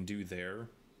what he can do there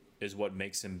is what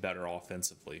makes him better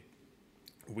offensively.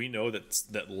 We know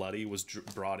that Leddy was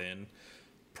brought in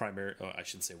I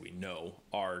should say we know,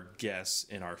 our guess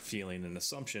and our feeling and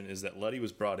assumption is that Letty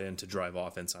was brought in to drive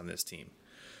offense on this team.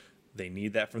 They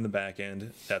need that from the back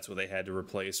end. That's what they had to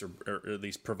replace or at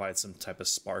least provide some type of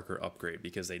spark or upgrade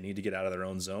because they need to get out of their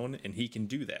own zone, and he can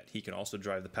do that. He can also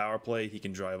drive the power play. He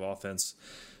can drive offense.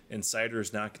 And Seider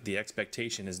is not, the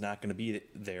expectation is not going to be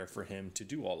there for him to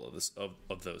do all of this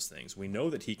of those things. We know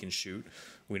that he can shoot.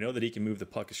 We know that he can move the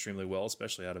puck extremely well,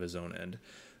 especially out of his own end.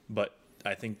 But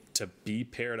I think to be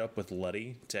paired up with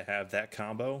Letty, to have that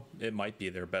combo, it might be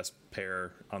their best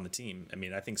pair on the team. I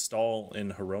mean, I think Stahl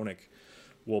and Hronek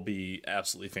will be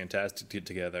absolutely fantastic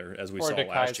together, as we saw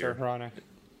last year. Hronek.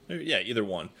 Yeah, either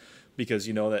one. Because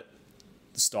you know that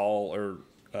Stahl or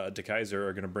DeKaiser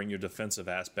are going to bring your defensive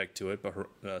aspect to it,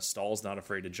 but Stahl's not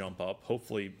afraid to jump up.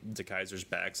 Hopefully DeKaiser's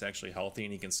back's actually healthy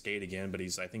and he can skate again, but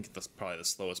he's, I think, probably the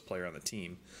slowest player on the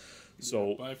team.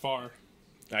 So by far.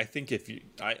 I think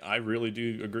I really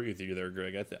do agree with you there,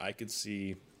 Greg. I could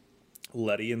see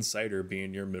Letty and Seider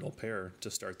being your middle pair to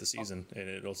start the season, and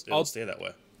it'll stay that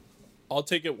way. I'll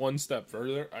take it one step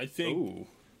further. I think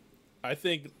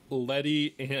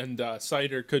Letty and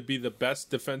Seider could be the best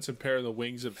defensive pair the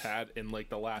Wings have had in like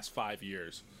the last 5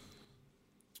 years.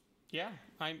 Yeah,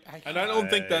 I don't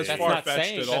think that's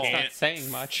far-fetched at all. That's not saying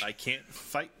much. I can't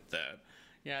fight that.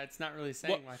 Yeah, it's not really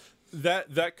saying much.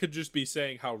 That could just be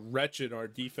saying how wretched our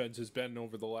defense has been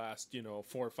over the last 4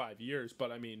 or 5 years.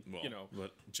 But I mean,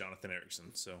 Jonathan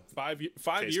Ericsson. So five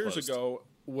years ago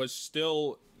was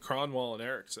still Cronwall and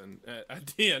Eriksson at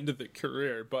the end of the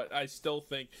career, but I still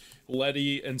think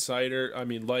Letty and Seider, I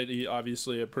mean, Letty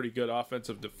obviously a pretty good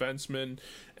offensive defenseman,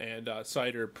 and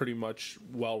Seider pretty much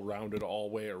well-rounded all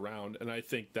way around, and I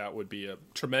think that would be a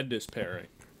tremendous pairing.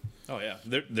 Oh yeah,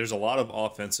 there's a lot of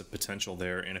offensive potential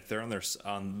there, and if they're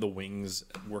on the wings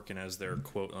working as their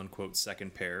quote unquote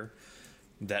second pair,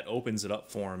 that opens it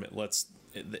up for them.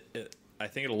 I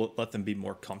think it'll let them be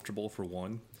more comfortable for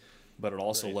one, but it'll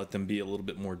also let them be a little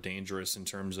bit more dangerous in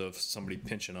terms of somebody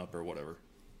pinching up or whatever.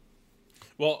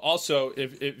 Well, also,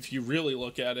 if you really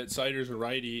look at it, Seider's a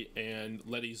righty and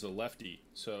Letty's a lefty,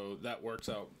 so that works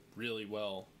out really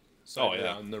well.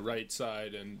 Seider on the right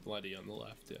side and Letty on the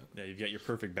left, Yeah, you've got your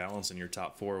perfect balance in your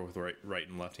top four with right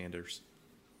and left-handers.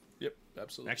 Yep,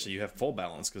 absolutely. Actually, you have full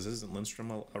balance because isn't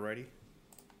Lindstrom a righty?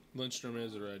 Lindstrom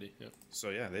is a righty, yeah. So,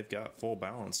 yeah, they've got full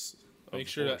balance. Make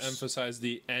sure to emphasize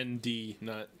the ND,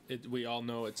 not it. We all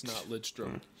know it's not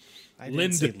Lidstrom. I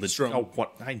didn't say Lidstrom. Oh,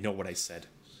 what? I know what I said.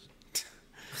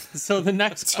 So the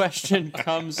next question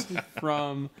comes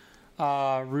from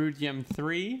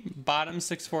Rudyum3. Bottom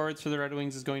six forwards for the Red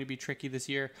Wings is going to be tricky this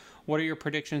year. What are your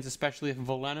predictions, especially if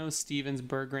Veleno, Stevens,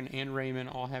 Berggren, and Raymond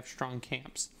all have strong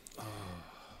camps?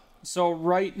 So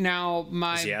right now,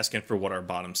 is he asking for what our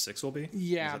bottom six will be?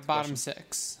 Yeah, bottom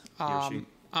six.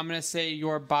 I'm going to say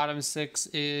your bottom six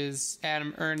is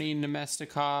Adam Ernie,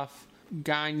 Nemestikov,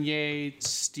 Gagne,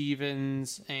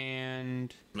 Stevens,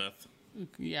 and Smith.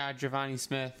 Yeah, Giovanni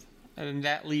Smith. And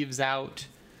that leaves out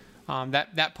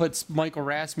that puts Michael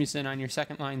Rasmussen on your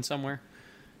second line somewhere.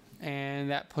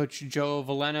 And that puts Joe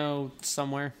Veleno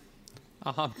somewhere.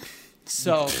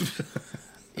 So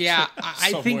yeah,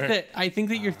 I think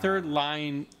that your third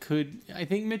line I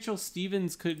think Mitchell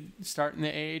Stevens could start in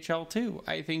the AHL too.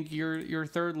 I think your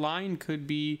third line could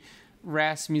be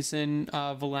Rasmussen,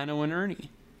 Veleno, and Ernie.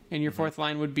 And your fourth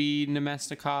line would be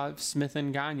Nemestikov, Smith,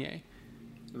 and Gagne.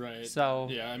 Right. So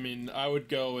yeah, I mean, I would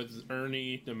go with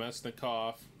Ernie,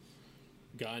 Nemestikov,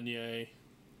 Gagne,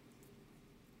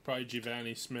 probably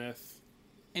Giovanni Smith.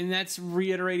 And that's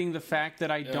reiterating the fact that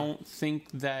I don't think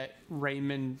that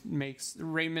Raymond,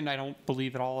 I don't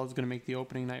believe at all is going to make the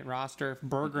opening night roster. If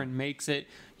Berggren makes it,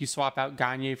 you swap out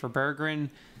Gagne for Berggren.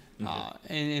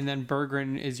 And then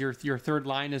Berggren is your third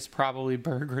line is probably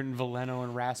Berggren, Veleno,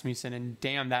 and Rasmussen. And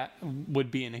damn, that would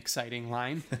be an exciting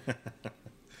line.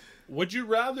 Would you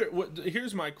rather...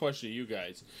 Here's my question to you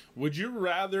guys. Would you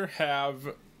rather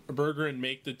have Berggren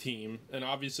make the team, and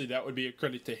obviously that would be a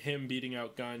credit to him beating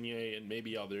out Gagne and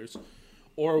maybe others,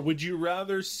 or would you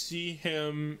rather see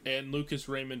him and Lucas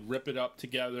Raymond rip it up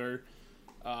together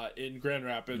in Grand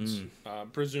Rapids,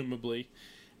 presumably,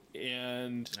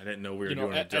 and I didn't know we were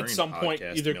doing at some point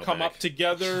either come up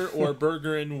together or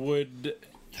Berggren would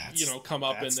come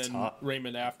up and then tough.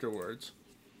 Raymond afterwards?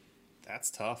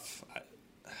 That's tough.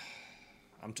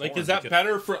 I'm torn. Like, is that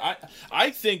better for...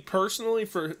 I think, personally,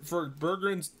 for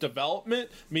Berggren's development,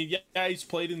 I mean, yeah, he's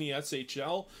played in the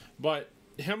SHL, but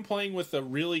him playing with a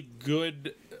really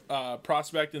good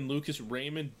prospect in Lucas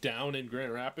Raymond down in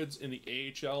Grand Rapids in the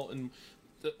AHL, and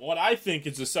what I think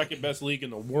is the second best league in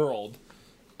the world.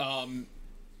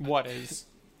 What is?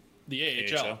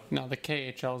 The AHL. No, the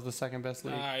KHL is the second best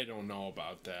league. I don't know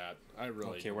about that. I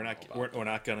really Okay, don't we're know not about we're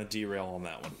not gonna derail on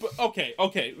that one. But okay.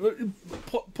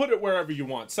 Put it wherever you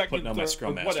want. Second, Putting on my third,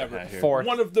 Scrum Master whatever. hat here. Fourth.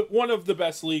 One of the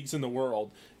best leagues in the world.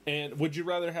 And would you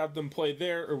rather have them play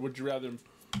there, or would you rather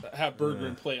have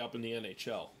Berggren play up in the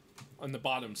NHL on the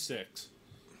bottom 6?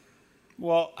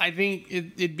 Well, I think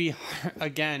it'd be,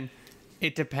 again,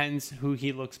 it depends who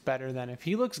he looks better than. If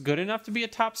he looks good enough to be a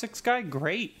top 6 guy,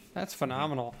 great. That's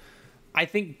phenomenal. I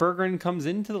think Berggren comes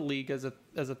into the league as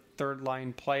a third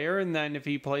line player, and then if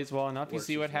he plays well enough, you Works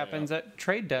see what his way happens at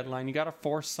trade deadline. You got to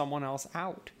force someone else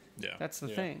out. Yeah. That's the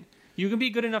thing. You can be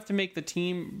good enough to make the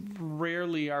team.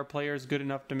 Rarely are players good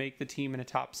enough to make the team in a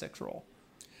top 6 role.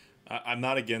 I'm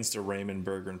not against a Raymond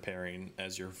Berggren pairing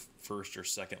as your first or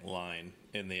second line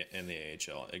in the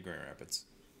AHL at Grand Rapids.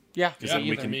 Yeah, Yeah,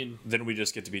 me either. I mean, Then we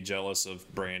just get to be jealous of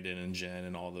Brandon and Jen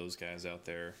and all those guys out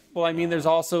there. Well, I mean, there's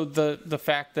also the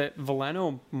fact that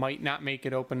Veleno might not make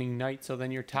it opening night, so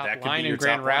then your top That could line be in your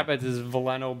Grand top line. Rapids is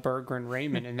Veleno, Berggren,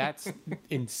 Raymond, and that's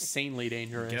insanely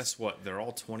dangerous. Guess what? They're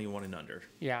all 21 and under.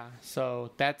 Yeah,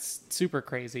 so that's super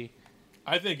crazy.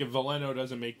 I think if Veleno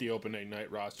doesn't make the opening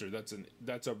night roster, that's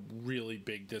a really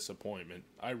big disappointment.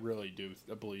 I really do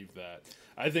believe that.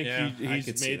 I think Yeah, I he's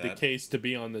could see made the that. case to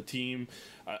be on the team.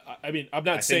 I mean, I'm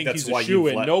not think saying that's he's why a you've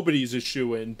shoe-in. let- Nobody's a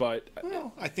shoe-in, but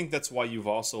Well, I think that's why you've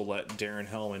also let Darren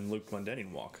Helm and Luke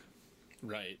Glendening walk.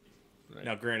 right.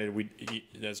 Now, granted,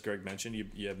 as Greg mentioned,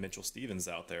 you have Mitchell Stevens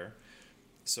out there,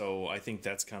 so I think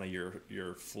that's kind of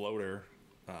your floater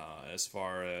as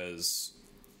far as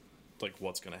like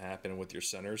what's going to happen with your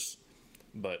centers.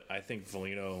 But I think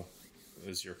Veleno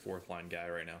is your fourth line guy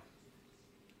right now.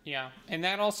 Yeah, and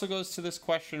that also goes to this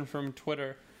question from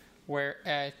Twitter, where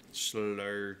at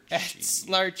Slarchy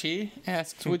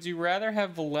asks, "Would you rather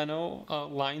have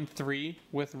Veleno line 3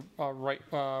 with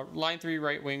line 3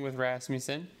 right wing with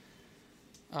Rasmussen,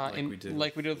 we did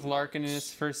like we did with Larkin in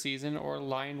his first season, or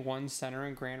line 1 center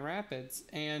in Grand Rapids?"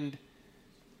 And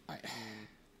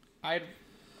I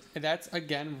that's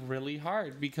again really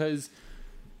hard because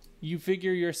you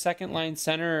figure your second line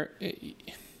center.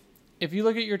 If you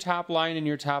look at your top line and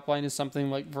your top line is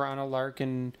something like Verona,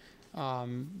 Larkin,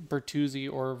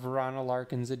 Bertuzzi, or Verona,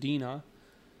 Larkin, Zadina,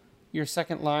 your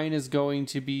second line is going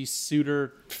to be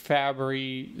Suter,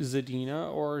 Fabry,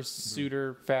 Zadina, or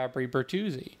Suter, Fabry,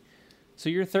 Bertuzzi. So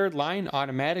your third line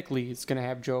automatically is going to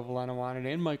have Joe Veleno on it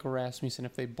and Michael Rasmussen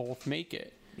if they both make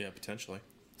it. Yeah, potentially.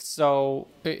 So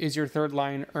is your third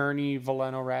line Ernie,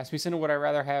 Veleno, Rasmussen? Or would I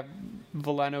rather have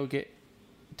Veleno get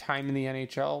time in the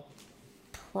NHL?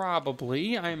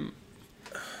 Probably. I'm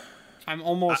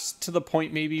almost to the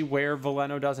point maybe where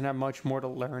Veleno doesn't have much more to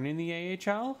learn in the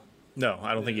AHL. No,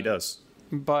 I don't think he does.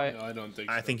 But No, I don't think.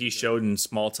 I so. think he showed in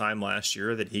small time last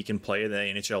year that he can play at the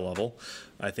NHL level.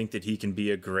 I think that he can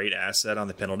be a great asset on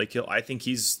the penalty kill. I think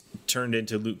he's turned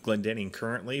into Luke Glendening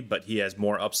currently, but he has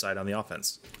more upside on the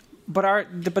offense.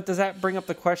 but does that bring up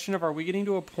the question of, are we getting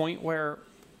to a point where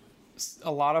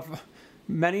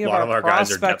many of our guys are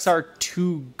prospects depth. are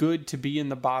too good to be in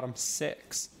the bottom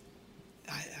 6?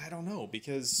 I don't know,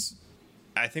 because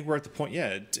I think we're at the point,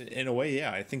 in a way,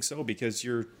 I think so, because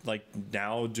you're like,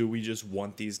 now do we just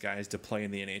want these guys to play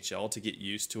in the NHL to get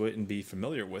used to it and be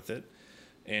familiar with it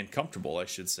and comfortable, I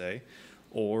should say,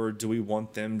 or do we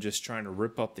want them just trying to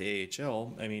rip up the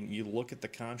AHL? I mean, you look at the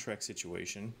contract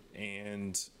situation,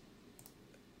 and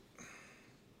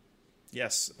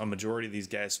yes, a majority of these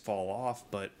guys fall off,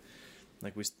 but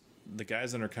the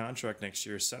guys under contract next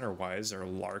year center wise are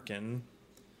Larkin,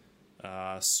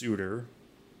 Suter,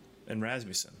 and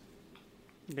Rasmussen.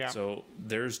 Yeah. So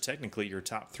there's technically your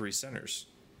top 3 centers.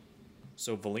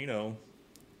 So Veleno,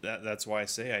 that's why I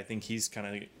say I think he's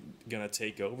kind of going to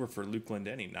take over for Luke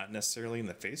Glendening, not necessarily in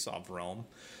the faceoff realm,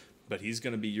 but he's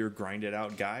going to be your grinded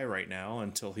out guy right now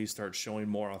until he starts showing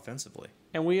more offensively.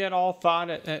 And we had all thought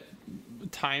at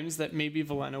times that maybe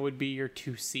Veleno would be your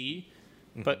 2C,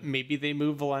 but maybe they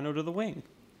move Veleno to the wing.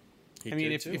 He I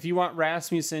mean, could, too. if you want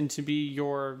Rasmussen to be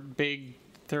your big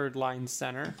third line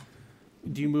center,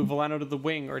 do you move Veleno to the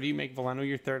wing, or do you make Veleno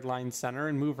your third line center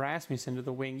and move Rasmussen to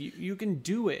the wing? You can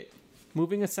do it.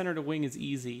 Moving a center to wing is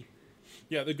easy.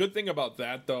 Yeah, the good thing about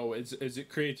that though is it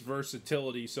creates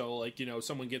versatility. So like,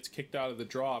 someone gets kicked out of the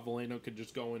draw, Veleno could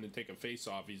just go in and take a face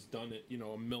off. He's done it,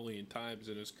 a million times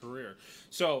in his career.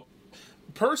 So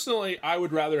personally, I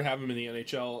would rather have him in the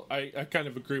NHL. I kind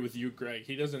of agree with you, Greg.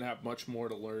 He doesn't have much more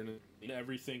to learn.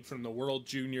 Everything from the World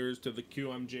Juniors to the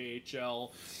QMJHL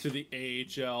to the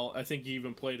AHL. I think he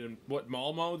even played in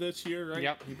Malmo this year, right?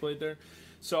 Yep. He played there.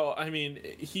 So I mean,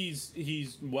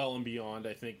 he's well and beyond.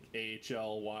 I think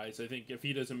AHL wise, I think if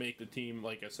he doesn't make the team,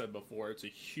 like I said before, it's a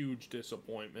huge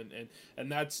disappointment,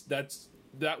 and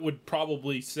that would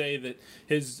probably say that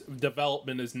his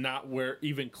development is not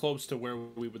even close to where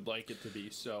we would like it to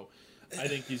be. So I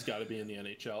think he's got to be in the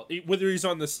NHL, whether he's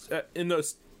on the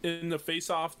in the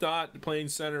face-off dot playing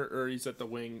center or he's at the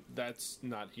wing. That's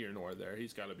not here nor there.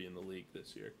 He's got to be in the league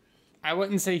this year. I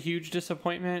wouldn't say huge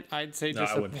disappointment. I'd say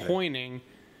disappointing.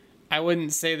 I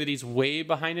wouldn't say that he's way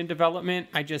behind in development.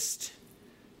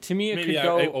 To me, maybe could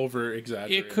go over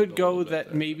exaggerated. It could go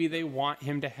that maybe they want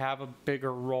him to have a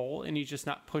bigger role, and he's just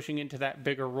not pushing into that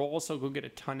bigger role. So go get a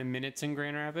ton of minutes in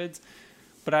Grand Rapids.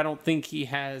 But I don't think he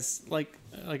has, like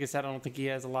I said, I don't think he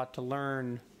has a lot to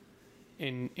learn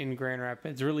in Grand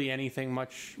Rapids. Really, anything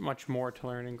much more to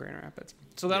learn in Grand Rapids.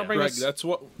 So that'll bring Greg, us.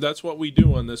 That's what we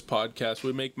do on this podcast.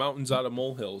 We make mountains out of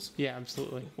molehills. Yeah,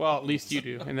 absolutely. Well, at least you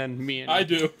do, and then me and I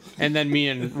do, and then me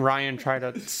and Ryan try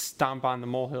to stomp on the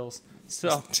molehills.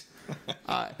 So,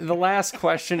 the last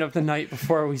question of the night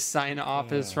before we sign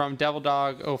off is from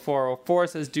DevilDog0404.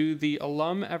 Says, do the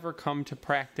alum ever come to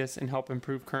practice and help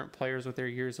improve current players with their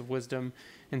years of wisdom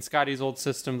in Scotty's old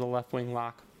system, the left wing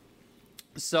lock?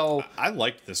 So I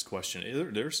liked this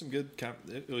question. There was some good.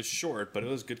 It was short, but it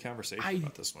was good conversation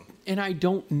about this one. And I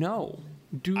don't know.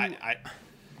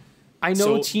 I know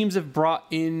So- teams have brought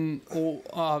in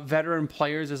veteran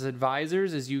players as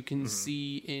advisors, as you can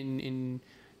see in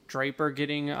Draper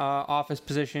getting office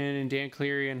position, and Dan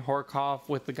Cleary and Horkoff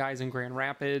with the guys in Grand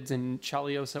Rapids, and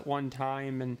Chelios at one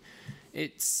time, and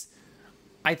it's.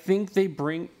 I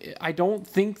don't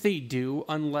think they do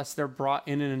unless they're brought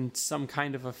in some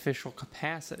kind of official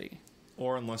capacity.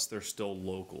 Or unless they're still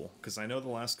local, because I know the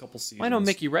last couple seasons. I know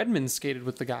Mickey Redmond skated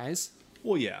with the guys.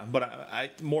 Well, yeah, but I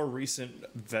more recent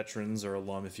veterans or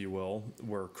alum, if you will,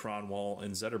 were Kronwall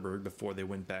and Zetterberg before they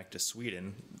went back to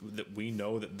Sweden. That we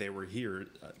know that they were here.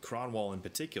 Kronwall in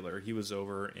particular, he was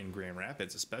over in Grand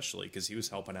Rapids, especially because he was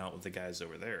helping out with the guys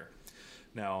over there.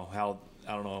 Now,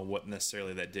 I don't know what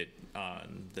necessarily that did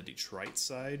on the Detroit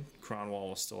side.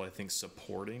 Kronwall was still, I think,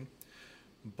 supporting,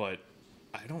 but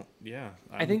I don't. Yeah,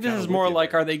 I think this is more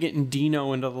like, are they getting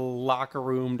Dino into the locker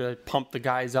room to pump the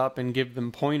guys up and give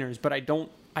them pointers? But I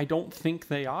don't think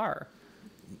they are.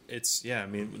 I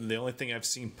mean, the only thing I've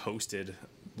seen posted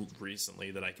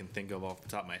recently that I can think of off the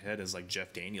top of my head is like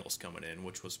Jeff Daniels coming in,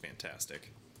 which was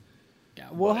fantastic. Yeah,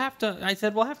 we'll have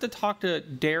to talk to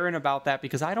Darren about that,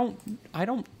 because I don't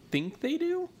think they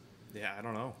do. Yeah, I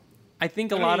don't know. I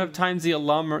think a lot of times the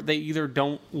alum, they either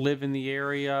don't live in the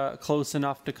area close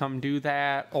enough to come do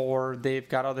that, or they've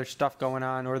got other stuff going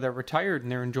on, or they're retired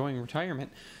and they're enjoying retirement.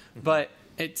 Mm-hmm. But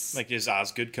it's like, is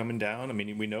Osgood coming down? I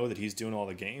mean, we know that he's doing all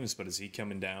the games, but is he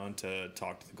coming down to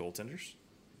talk to the goaltenders?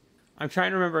 I'm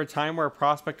trying to remember a time where a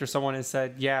prospect or someone has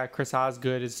said, yeah, Chris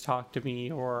Osgood has talked to me,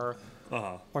 or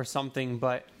something,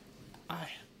 but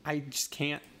I just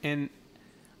can't. And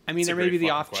I mean, there may be the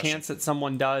off chance that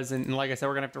someone does, and like I said,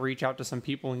 we're gonna have to reach out to some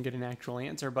people and get an actual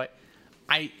answer. But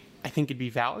I think it'd be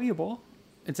valuable.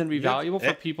 It's gonna be valuable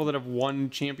for people that have won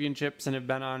championships and have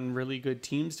been on really good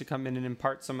teams to come in and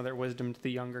impart some of their wisdom to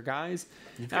the younger guys.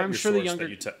 I'm sure the younger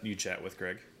you chat with,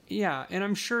 Greg. Yeah, and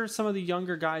I'm sure some of the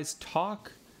younger guys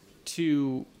talk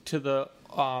to the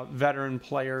veteran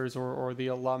players or the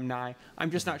alumni.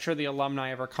 I'm just not sure the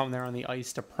alumni ever come there on the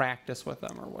ice to practice with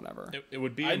them or whatever. It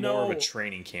would be more of a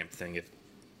training camp thing, if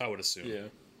I would assume. Yeah.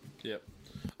 Yep.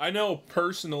 I know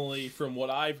personally from what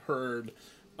I've heard,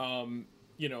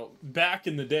 back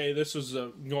in the day, this was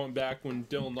going back when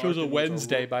Dylan Larkin was a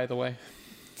Wednesday, by the way.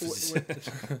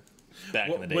 Back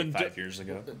in the day, 5 years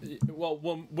ago. Well,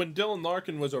 when Dylan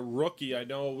Larkin was a rookie, I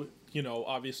know,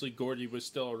 obviously Gordy was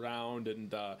still around,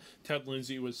 and Ted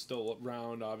Lindsay was still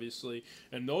around, obviously.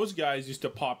 And those guys used to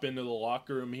pop into the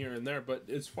locker room here and there. But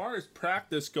as far as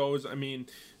practice goes, I mean,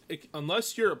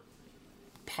 unless you're a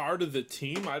part of the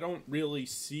team, I don't really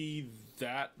see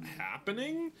that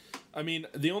happening. I mean,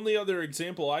 the only other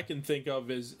example I can think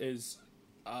of is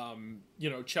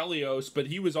Chelios, but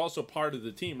he was also part of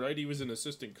the team, right? He was an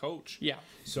assistant coach. Yeah.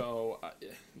 So,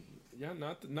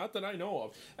 not that I know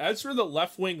of. As for the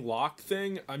left wing lock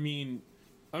thing, I mean,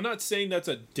 I'm not saying that's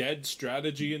a dead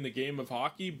strategy in the game of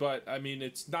hockey, but I mean,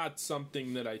 it's not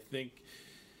something that I think.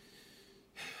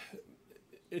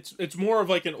 It's more of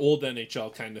like an old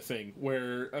NHL kind of thing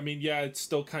where, I mean, yeah, it's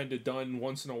still kind of done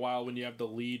once in a while when you have the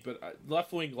lead, but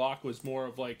left wing lock was more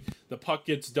of like the puck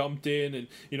gets dumped in, and,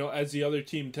 as the other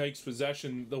team takes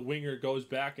possession, the winger goes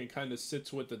back and kind of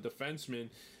sits with the defenseman.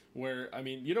 Where, I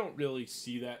mean, you don't really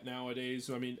see that nowadays.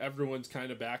 I mean, everyone's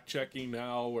kind of back checking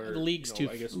now. Where The league's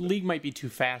league might be too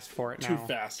fast for it now. too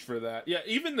fast for that. Yeah,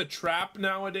 even the trap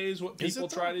nowadays, what people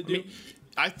try to do. I mean,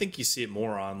 I think you see it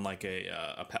more on like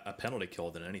a penalty kill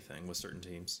than anything with certain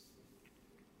teams.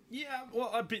 Yeah,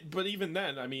 well, but even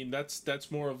then, I mean,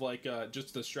 that's more of like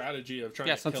just the strategy of trying.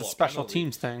 Yes, to that's kill a special penalty.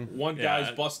 teams thing. One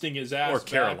guy's busting his ass. Or back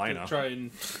Carolina. to try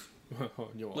and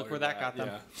Look where that got them.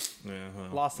 Yeah,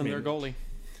 well, Lost them their goalie.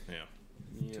 Yeah.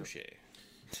 Touche.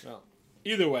 Well,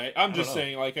 either way, I'm just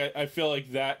saying, like, I feel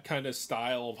like that kind of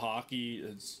style of hockey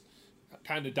is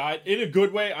kind of died in a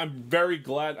good way. I'm very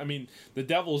glad. I mean, the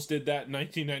Devils did that in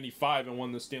 1995 and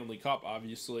won the Stanley Cup,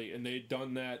 obviously, and they'd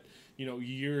done that,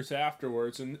 years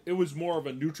afterwards, and it was more of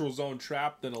a neutral zone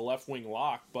trap than a left wing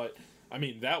lock. But I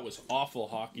mean, that was awful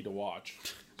hockey to watch.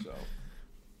 So.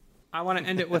 I want to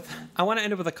end it with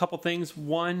a couple things.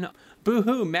 One,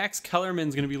 boo-hoo, Max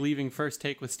Kellerman's going to be leaving First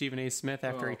Take with Stephen A. Smith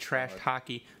after he trashed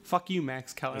hockey. Fuck you,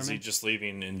 Max Kellerman. Is he just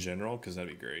leaving in general? Because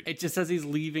that'd be great. It just says he's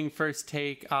leaving First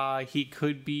Take. He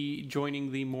could be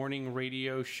joining the morning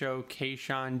radio show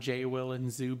Kayshawn, J. Will, and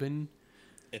Zubin.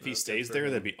 If he stays there,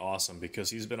 that'd be awesome because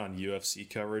he's been on UFC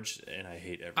coverage, and I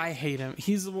hate everything. I hate him.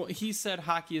 He said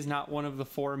hockey is not one of the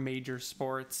 4 major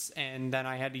sports, and then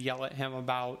I had to yell at him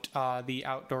about the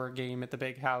outdoor game at the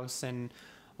big house and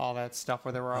all that stuff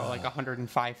where there were like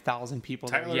 105,000 people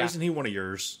there. Tyler, isn't he one of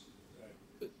yours?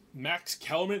 Max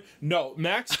Kellerman? No,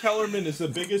 Max Kellerman is the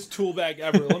biggest tool bag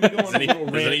ever. Let me go on a little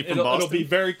rant. It'll be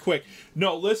very quick.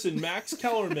 No, listen, Max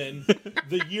Kellerman,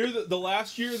 the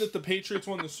last year that the Patriots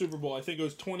won the Super Bowl, I think it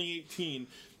was 2018.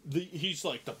 He's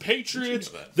like, the Patriots,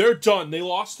 they're done. They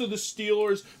lost to the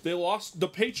Steelers. The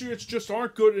Patriots just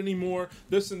aren't good anymore.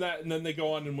 This and that, and then they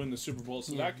go on and win the Super Bowl.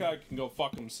 So that guy can go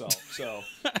fuck himself. So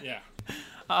yeah.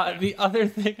 The other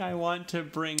thing I want to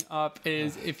bring up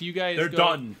is if you guys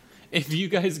done. If you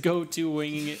guys go to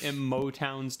Winging It in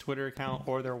Motown's Twitter account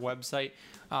or their website,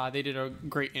 they did a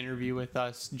great interview with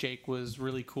us. Jake was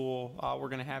really cool. We're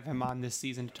going to have him on this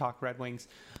season to talk Red Wings.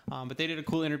 But they did a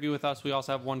cool interview with us. We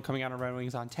also have one coming out of Red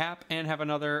Wings on tap and have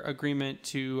another agreement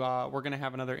to, we're going to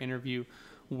have another interview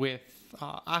with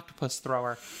Octopus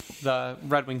Thrower, the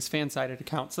Red Wings fan-sided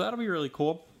account. So that'll be really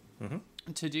cool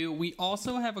to do. We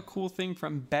also have a cool thing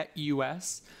from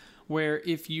BetUS, where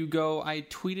if you go, I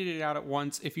tweeted it out at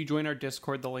once. If you join our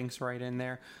Discord, the link's right in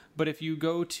there. But if you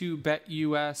go to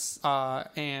BetUS,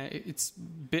 and it's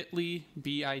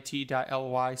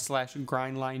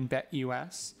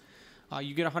bit.ly/grindlinebetus,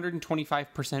 you get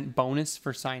 125% bonus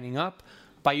for signing up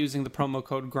by using the promo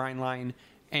code GRINDLINE.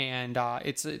 And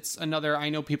it's another. I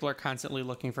know people are constantly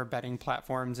looking for betting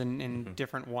platforms and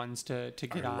different ones to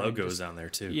get on. Logos on there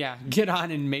too. Yeah, get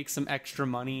on and make some extra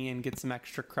money and get some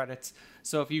extra credits.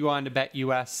 So if you go on to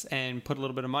BetUS and put a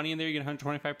little bit of money in there, you get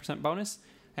 125% bonus.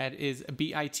 That is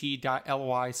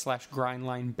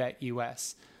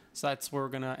bit.ly/grindlinebetus. So that's where we're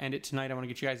gonna end it tonight. I want to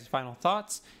get you guys' final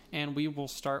thoughts, and we will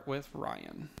start with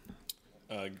Ryan.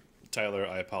 Tyler,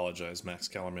 I apologize. Max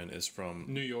Kellerman is from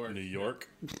New York.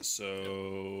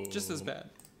 So just as bad.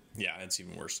 Yeah, it's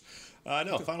even worse.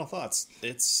 No, final thoughts.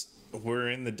 We're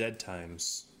in the dead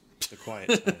times, the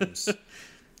quiet times.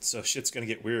 So shit's gonna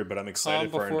get weird, but I'm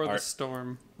excited for the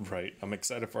storm. Right, I'm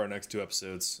excited for our next 2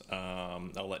 episodes.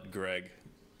 I'll let Greg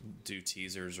do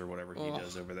teasers or whatever he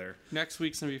does over there. Next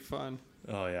week's gonna be fun.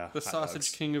 Oh yeah, the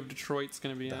Sausage King of Detroit's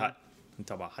gonna be I'm talking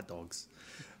about hot dogs.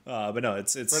 But no,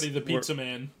 it's Freddy the Pizza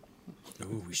Man.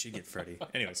 Ooh, we should get Freddy.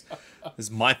 Anyways, this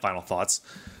is my final thoughts.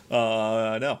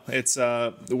 No, it's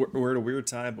we're at a weird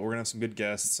time, but we're gonna have some good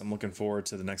guests. I'm looking forward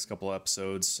to the next couple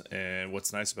episodes. And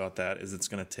what's nice about that is it's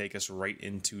gonna take us right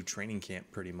into training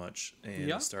camp, pretty much,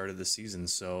 and the start of the season.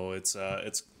 So it's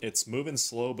moving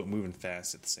slow but moving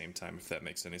fast at the same time, if that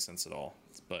makes any sense at all.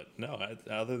 But no,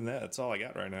 other than that, that's all I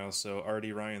got right now. So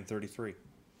RD Ryan 33.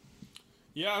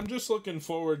 Yeah, I'm just looking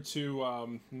forward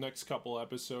to next couple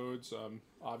episodes.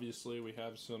 Obviously, we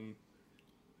have some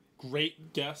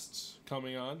great guests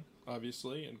coming on,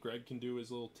 obviously, and Greg can do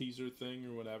his little teaser thing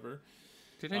or whatever.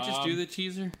 Did I just do the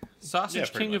teaser?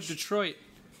 Sausage King of Detroit.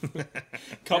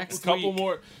 couple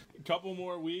more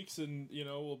weeks, and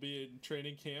we'll be in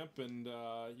training camp, and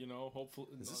hopefully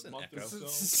is this a month echo? or so.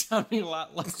 This is sounding a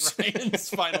lot like Ryan's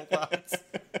final thoughts.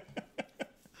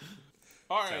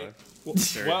 All right.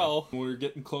 Well, we're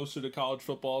getting closer to college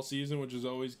football season, which is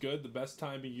always good. The best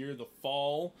time of year, the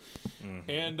fall. Mm-hmm.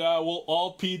 And we'll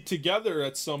all be together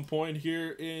at some point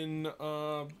here in 2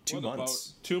 months. About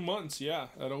 2 months, yeah,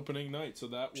 at opening night. So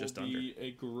that Just will be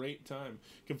a great time.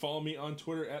 You can follow me on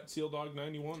Twitter at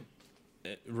SealDog91.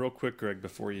 Real quick, Greg,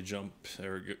 before you jump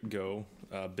or go,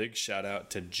 big shout out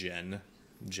to Jen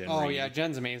Jen Oh Reed. yeah,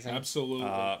 Jen's amazing. Absolutely.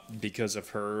 Because of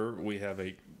her, we have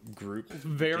a group,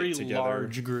 Very get-together,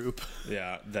 large group.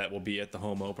 yeah, that will be at the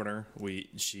home opener.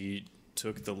 She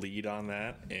took the lead on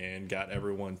that and got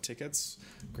everyone tickets.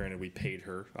 Granted, we paid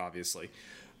her, obviously.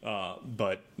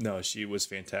 But no, she was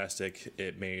fantastic.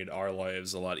 It made our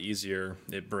lives a lot easier.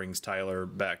 It brings Tyler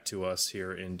back to us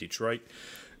here in Detroit,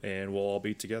 and we'll all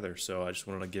be together. So I just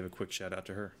wanted to give a quick shout out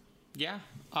to her. Yeah,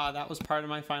 that was part of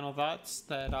my final thoughts,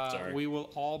 that Sorry. we will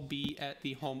all be at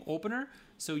the home opener.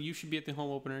 So you should be at the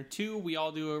home opener too. We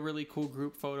all do a really cool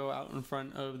group photo out in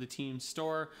front of the team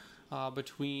store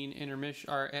between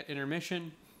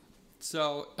intermission.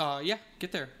 So yeah,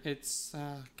 get there. It's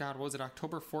God, what was it,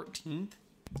 October 14th?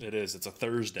 It is. It's a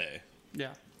Thursday.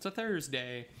 Yeah, it's a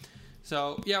Thursday.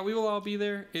 So yeah, we will all be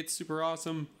there. It's super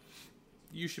awesome.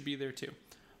 You should be there too.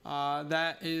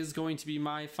 That is going to be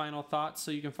my final thoughts.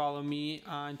 So you can follow me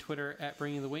on Twitter at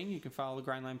Bringing the Wing. You can follow the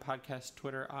Grindline Podcast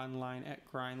Twitter online at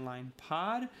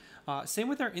GrindlinePod. Same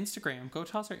with our Instagram. Go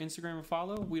toss our Instagram a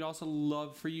follow. We'd also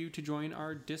love for you to join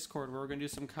our Discord, where we're going to do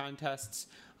some contests,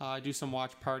 do some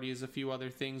watch parties, a few other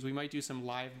things. We might do some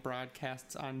live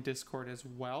broadcasts on Discord as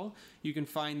well. You can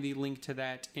find the link to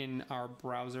that in our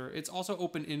browser. It's also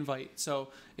open invite. So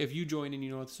if you join and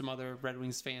you know some other Red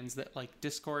Wings fans that like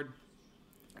Discord,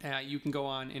 you can go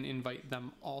on and invite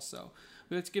them also.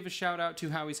 Let's give a shout out to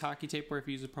Howie's Hockey Tape, where if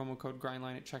you use the promo code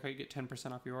GRINDLINE at checkout, you get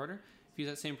 10% off your order. If you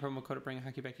use that same promo code at Bring a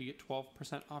Hockey Back, you get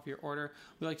 12% off your order.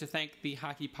 We'd like to thank the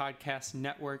Hockey Podcast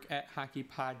Network at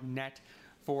HockeyPodNet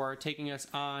for taking us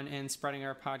on and spreading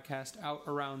our podcast out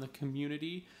around the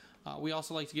community. We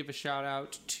also like to give a shout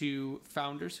out to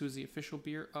Founders, who is the official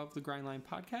beer of the Grindline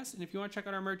Podcast. And if you want to check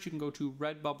out our merch, you can go to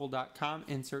redbubble.com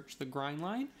and search the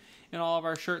Grindline. And all of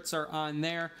our shirts are on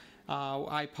there.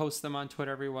 I post them on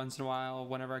Twitter every once in a while.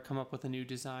 Whenever I come up with a new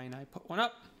design, I put one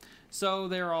up. So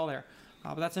they're all there.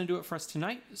 But that's going to do it for us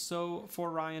tonight. So for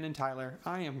Ryan and Tyler,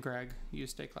 I am Greg. You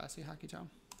stay classy, Hockey Tom.